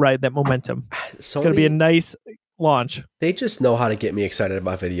continue to ride that momentum. It's going to be a nice launch. They just know how to get me excited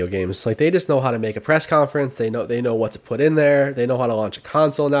about video games. Like, they just know how to make a press conference. They know what to put in there. They know how to launch a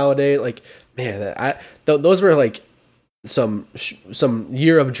console nowadays. Like, man, those were like some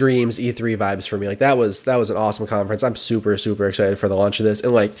year of dreams E3 vibes for me. Like, that was an awesome conference. I'm super excited for the launch of this,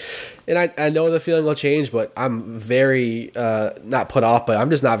 and I know the feeling will change, but I'm very not put off, but I'm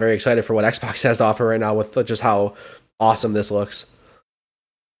just not very excited for what Xbox has to offer right now with just how awesome this looks.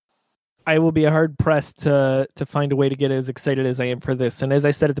 I will be hard pressed to find a way to get as excited as I am for this. And as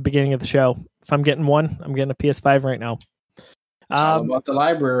I said at the beginning of the show, if I'm getting one, I'm getting a PS5 right now. It's all about the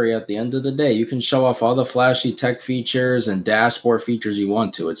library at the end of the day. You can show off all the flashy tech features and dashboard features you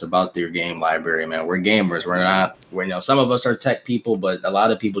want to. It's about your game library, man. We're gamers. Some of us are tech people, but a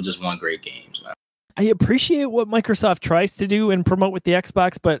lot of people just want great games, man. I appreciate what Microsoft tries to do and promote with the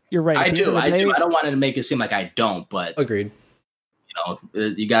Xbox, but you're right. I do. I don't want to make it seem like I don't, but agreed.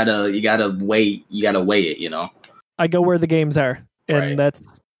 You gotta weigh it. I go where the games are, and right.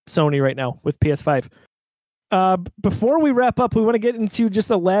 That's Sony right now with PS5. Before we wrap up, we want to get into just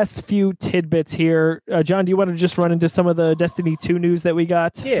the last few tidbits here. John, do you want to just run into some of the Destiny 2 news that we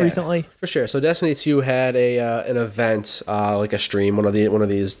got recently? For sure. So Destiny 2 had an event, like a stream, one of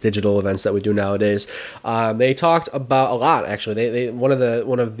these digital events that we do nowadays. They talked about a lot, actually. They one of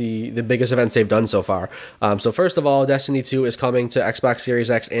the biggest events they've done so far. So first of all, Destiny 2 is coming to Xbox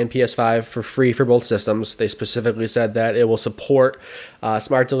Series X and PS5 for free for both systems. They specifically said that it will support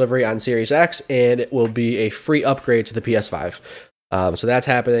smart delivery on Series X, and it will be a free upgrade to the PS5. So that's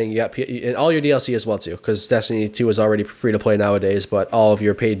happening. You got and all your DLC as well too, because Destiny 2 is already free to play nowadays, but all of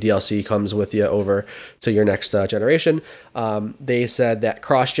your paid DLC comes with you over to your next generation. They said that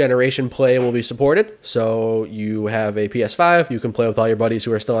cross-generation play will be supported. So you have a PS5, you can play with all your buddies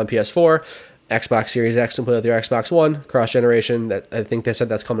who are still on PS4. Xbox Series X and play with your Xbox One. Cross-generation, that I think they said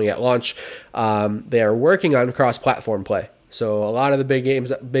that's coming at launch. They are working on cross-platform play. So a lot of the big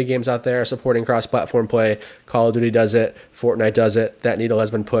games out there are supporting cross-platform play. Call of Duty does it. Fortnite does it. That needle has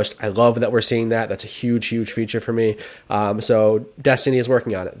been pushed. I love that we're seeing that. That's a huge feature for me. So Destiny is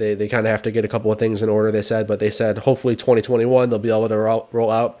working on it. They kind of have to get a couple of things in order, they said, but they said hopefully 2021 they'll be able to roll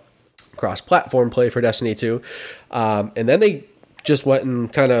out cross-platform play for Destiny 2. And then they just went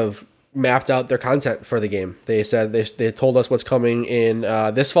and kind of mapped out their content for the game. They said they told us what's coming in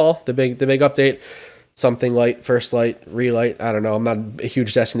this fall, the big update. Something light, first light, relight. I don't know. I'm not a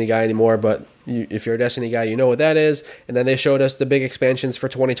huge Destiny guy anymore, but if you're a Destiny guy, you know what that is. And then they showed us the big expansions for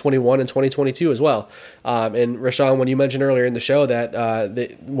 2021 and 2022 as well. And Rashaun, when you mentioned earlier in the show that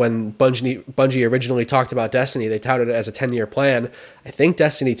when Bungie originally talked about Destiny, they touted it as a 10-year plan. I think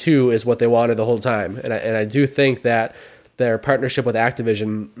Destiny 2 is what they wanted the whole time. And I do think that their partnership with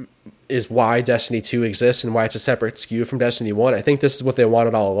Activision is why Destiny 2 exists and why it's a separate SKU from Destiny 1. I think this is what they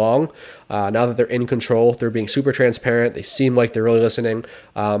wanted all along. Now that they're in control, they're being super transparent. They seem like they're really listening.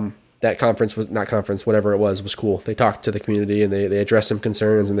 That whatever it was cool. They talked to the community and they addressed some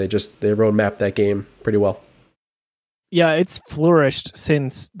concerns, and they roadmapped that game pretty well. Yeah, it's flourished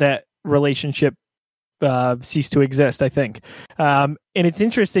since that relationship ceased to exist, I think. And it's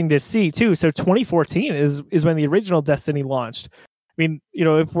interesting to see too. So 2014 is when the original Destiny launched. I mean,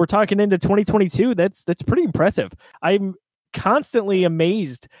 if we're talking into 2022, that's pretty impressive. I'm constantly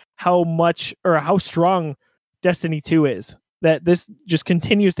amazed how much or how strong Destiny 2 is. That this just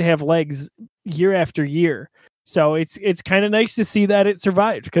continues to have legs year after year. So it's kind of nice to see that it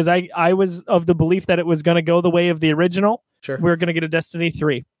survived, because I was of the belief that it was going to go the way of the original. Sure. We're going to get a Destiny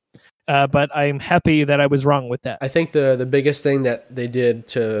 3. But I'm happy that I was wrong with that. I think the biggest thing that they did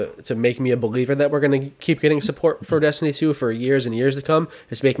to make me a believer that we're going to keep getting support for Destiny 2 for years and years to come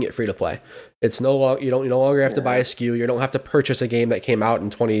is making it free to play. It's you no longer have to buy a SKU. You don't have to purchase a game that came out in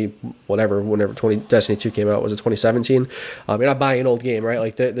whenever Destiny 2 came out. Was it 2017? You're not buying an old game, right?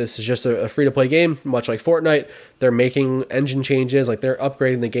 Like this is just a free to play game, much like Fortnite. They're making engine changes, like they're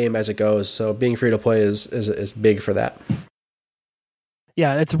upgrading the game as it goes. So being free to play is big for that.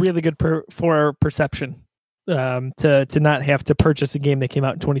 Yeah, it's really good for perception to not have to purchase a game that came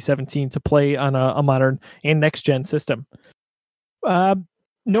out in 2017 to play on a modern and next gen system.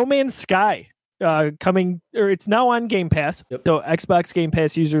 No Man's Sky coming, or it's now on Game Pass. Yep. So Xbox Game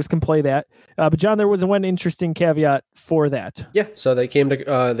Pass users can play that. But John, there was one interesting caveat for that. Yeah, so they came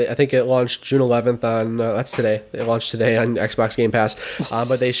to, I think it launched June 11th on, that's today. It launched today on Xbox Game Pass.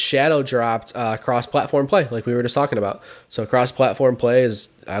 But they shadow dropped cross-platform play, like we were just talking about. So cross-platform play is,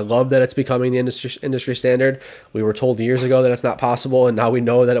 I love that it's becoming the industry standard. We were told years ago that it's not possible, and now we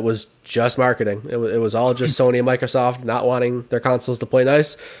know that it was just marketing. It was all just Sony and Microsoft not wanting their consoles to play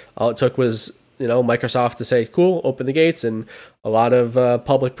nice. All it took was, Microsoft to say, cool, open the gates, and a lot of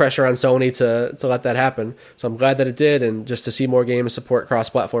public pressure on Sony to let that happen. So I'm glad that it did, and just to see more games support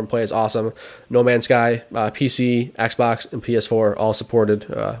cross-platform play is awesome. No Man's Sky, PC, Xbox, and PS4 all supported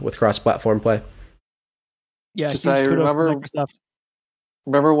with cross-platform play. Yeah, just I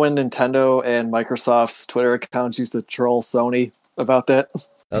remember when Nintendo and Microsoft's Twitter accounts used to troll Sony about that?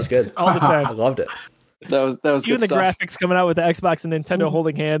 That was good. All the time. I loved it. That was even good the stuff. graphics coming out with the Xbox and Nintendo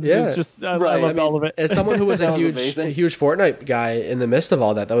holding hands. Yeah. It's just I Right. loved all of it. As someone who was That a was huge Fortnite guy in the midst of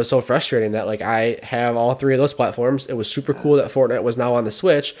all that, that was so frustrating that like I have all three of those platforms. It was super cool that Fortnite was now on the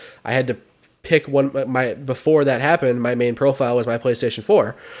Switch. I had to pick one. Before that happened, my main profile was my PlayStation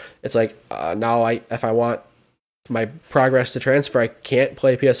 4. It's like now if I want my progress to transfer, I can't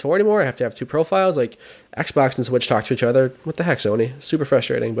play PS4 anymore. I have to have two profiles. Like Xbox and Switch talk to each other. What the heck, Sony? Super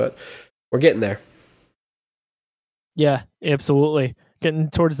frustrating, but we're getting there. Yeah, absolutely. Getting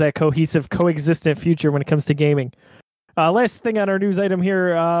towards that cohesive, coexistent future when it comes to gaming. Last thing on our news item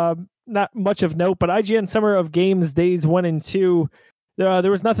here, not much of note, but IGN Summer of Games Days 1 and 2.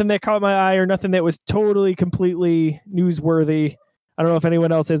 There was nothing that caught my eye or nothing that was totally, completely newsworthy. I don't know if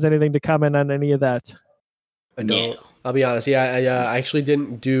anyone else has anything to comment on any of that. I don't. I'll be honest. Yeah, I actually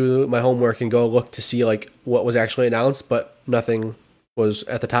didn't do my homework and go look to see like what was actually announced, but nothing was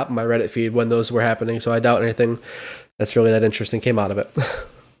at the top of my Reddit feed when those were happening. So I doubt anything that's really that interesting came out of it.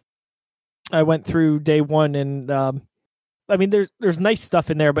 I went through day one, and I mean, there's nice stuff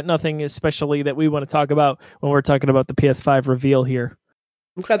in there, but nothing especially that we want to talk about when we're talking about the PS5 reveal here.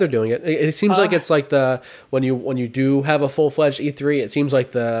 I'm glad they're doing it. It seems like it's like when you do have a full-fledged E3, it seems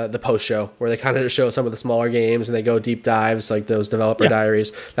like the post show where they kind of just show some of the smaller games and they go deep dives like those developer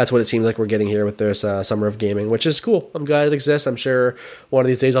diaries. That's what it seems like we're getting here with this Summer of Gaming, which is cool. I'm glad it exists. I'm sure one of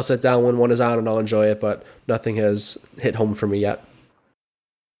these days I'll sit down when one is on and I'll enjoy it, but nothing has hit home for me yet.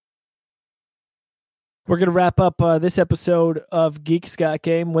 We're going to wrap up this episode of Geeks Got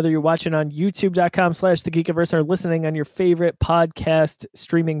Game, whether you're watching on youtube.com/thegeekiverse or listening on your favorite podcast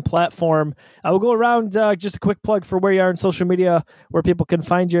streaming platform. I will go around just a quick plug for where you are on social media, where people can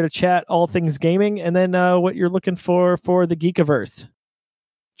find you to chat all things gaming, and then what you're looking for the Geekiverse.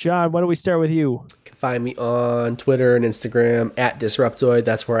 John, why don't we start with you? You can find me on Twitter and Instagram at Disruptoid.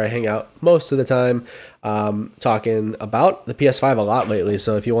 That's where I hang out most of the time, talking about the PS5 a lot lately.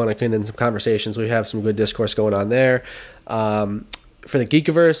 So if you want to get in some conversations, we have some good discourse going on there. For the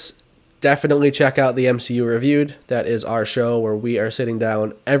Geekiverse, definitely check out the MCU Reviewed. That is our show where we are sitting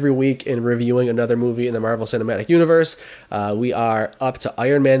down every week and reviewing another movie in the Marvel Cinematic Universe. We are up to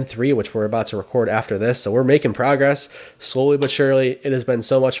Iron Man 3, which we're about to record after this. So we're making progress slowly but surely. It has been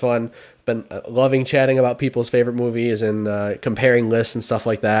so much fun. Been loving chatting about people's favorite movies and comparing lists and stuff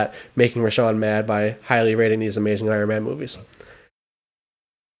like that, making Rashaun mad by highly rating these amazing Iron Man movies.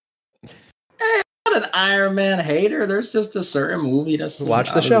 An Iron Man hater. There's just a certain movie that's just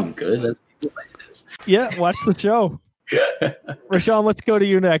watch the show. Good. That's like this. Yeah, watch the show. Rashaun, let's go to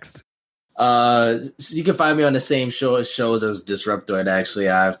you next. So you can find me on the same shows as Disruptoid. Actually,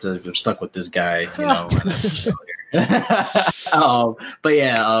 I'm stuck with this guy. But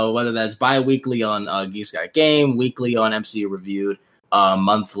yeah, whether that's bi-weekly on Geeks Got Game, weekly on MCU Reviewed,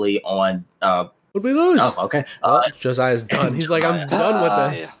 monthly on. Would we lose? Oh, okay. Josiah's done. He's like, I'm done with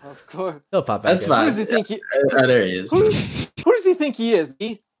this. Yeah, of course. He'll pop back. That's in. fine. Who does he think he? There he is. Who does he think he is?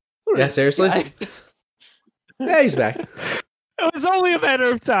 Me? Yeah, seriously. Yeah, he's back. It was only a matter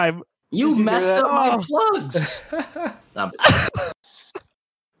of time. You messed up my plugs.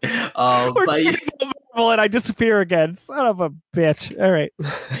 And I disappear again. Son of a bitch. All right.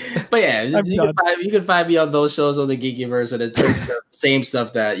 But yeah, you can find me on those shows on the Geekiverse, and it's the same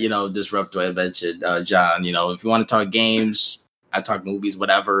stuff that, Disruptoid mentioned, John. If you want to talk games, I talk movies,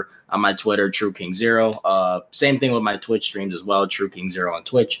 whatever, on my Twitter, True King Zero. Same thing with my Twitch streams as well, True King Zero on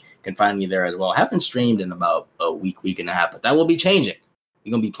Twitch. You can find me there as well. I haven't streamed in about a week and a half, but that will be changing.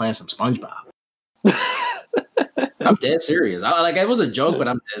 You're going to be playing some SpongeBob. I'm dead serious. It was a joke, but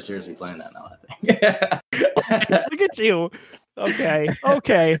I'm dead seriously playing that now, I think. Look at you.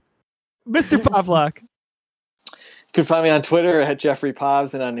 Okay. Mr. Pavlak. You can find me on Twitter at Jeffrey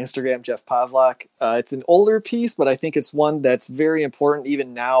Povs and on Instagram, Jeff Pavlak. It's an older piece, but I think it's one that's very important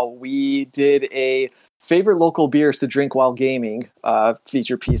even now. We did a favorite local beers to drink while gaming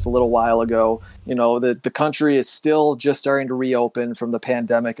feature piece a little while ago. You know, the country is still just starting to reopen from the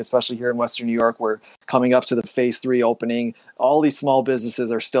pandemic, especially here in Western New York. We're coming up to the phase 3 opening. All these small businesses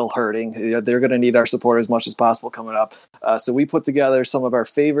are still hurting. They're going to need our support as much as possible coming up. So we put together some of our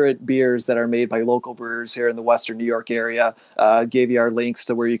favorite beers that are made by local brewers here in the Western New York area. Gave you our links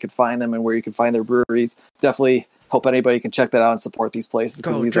to where you could find them and where you can find their breweries. Definitely hope anybody can check that out and support these places,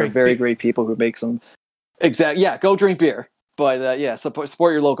 because these are very great people who make some. Exactly. Yeah, go drink beer. But yeah, support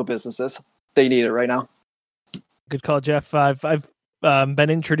your local businesses. They need it right now. Good call, Jeff. I've been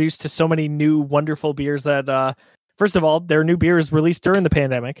introduced to so many new wonderful beers that, first of all, they're new beers released during the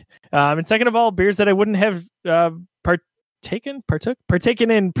pandemic, and second of all, beers that I wouldn't have partaken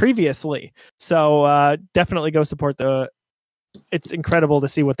in previously. So definitely go support it's incredible to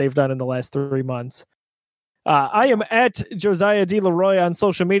see what they've done in the last 3 months. I am at Josiah D. Leroy on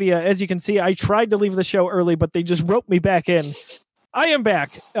social media. As you can see, I tried to leave the show early, but they just roped me back in. I am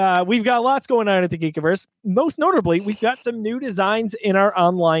back. We've got lots going on at the Geekiverse. Most notably, we've got some new designs in our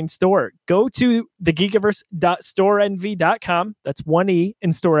online store. Go to thegeekiverse.storeenvy.com. That's 1E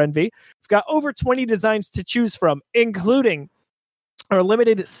in Store Envy. We've got over 20 designs to choose from, including our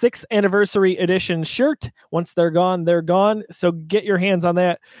limited 6th anniversary edition shirt. Once they're gone, they're gone. So get your hands on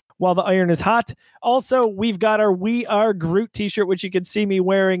that while the iron is hot. Also, we've got our We Are Groot t-shirt, which you can see me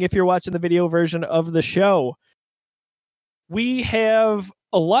wearing if you're watching the video version of the show. We have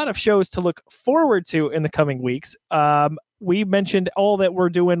a lot of shows to look forward to in the coming weeks. We mentioned all that we're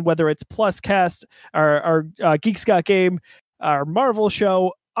doing, whether it's Pluscast, our Geeks Got Game, our Marvel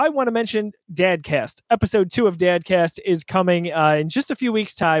show. I want to mention Dadcast. Episode 2 of Dadcast is coming in just a few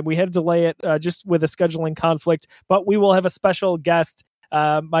weeks' time. We had to delay it just with a scheduling conflict, but we will have a special guest.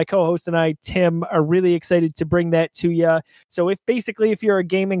 My co-host and I, Tim, are really excited to bring that to you. So if you're a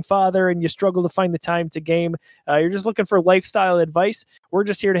gaming father and you struggle to find the time to game, you're just looking for lifestyle advice, we're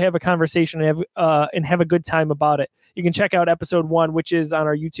just here to have a conversation and have a good time about it. You can check out episode 1, which is on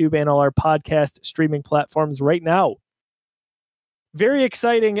our YouTube and all our podcast streaming platforms right now. Very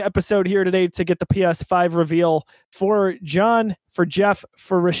exciting episode here today to get the PS5 reveal. For John, for Jeff,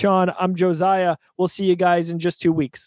 for Rashaun, I'm Josiah. We'll see you guys in just 2 weeks.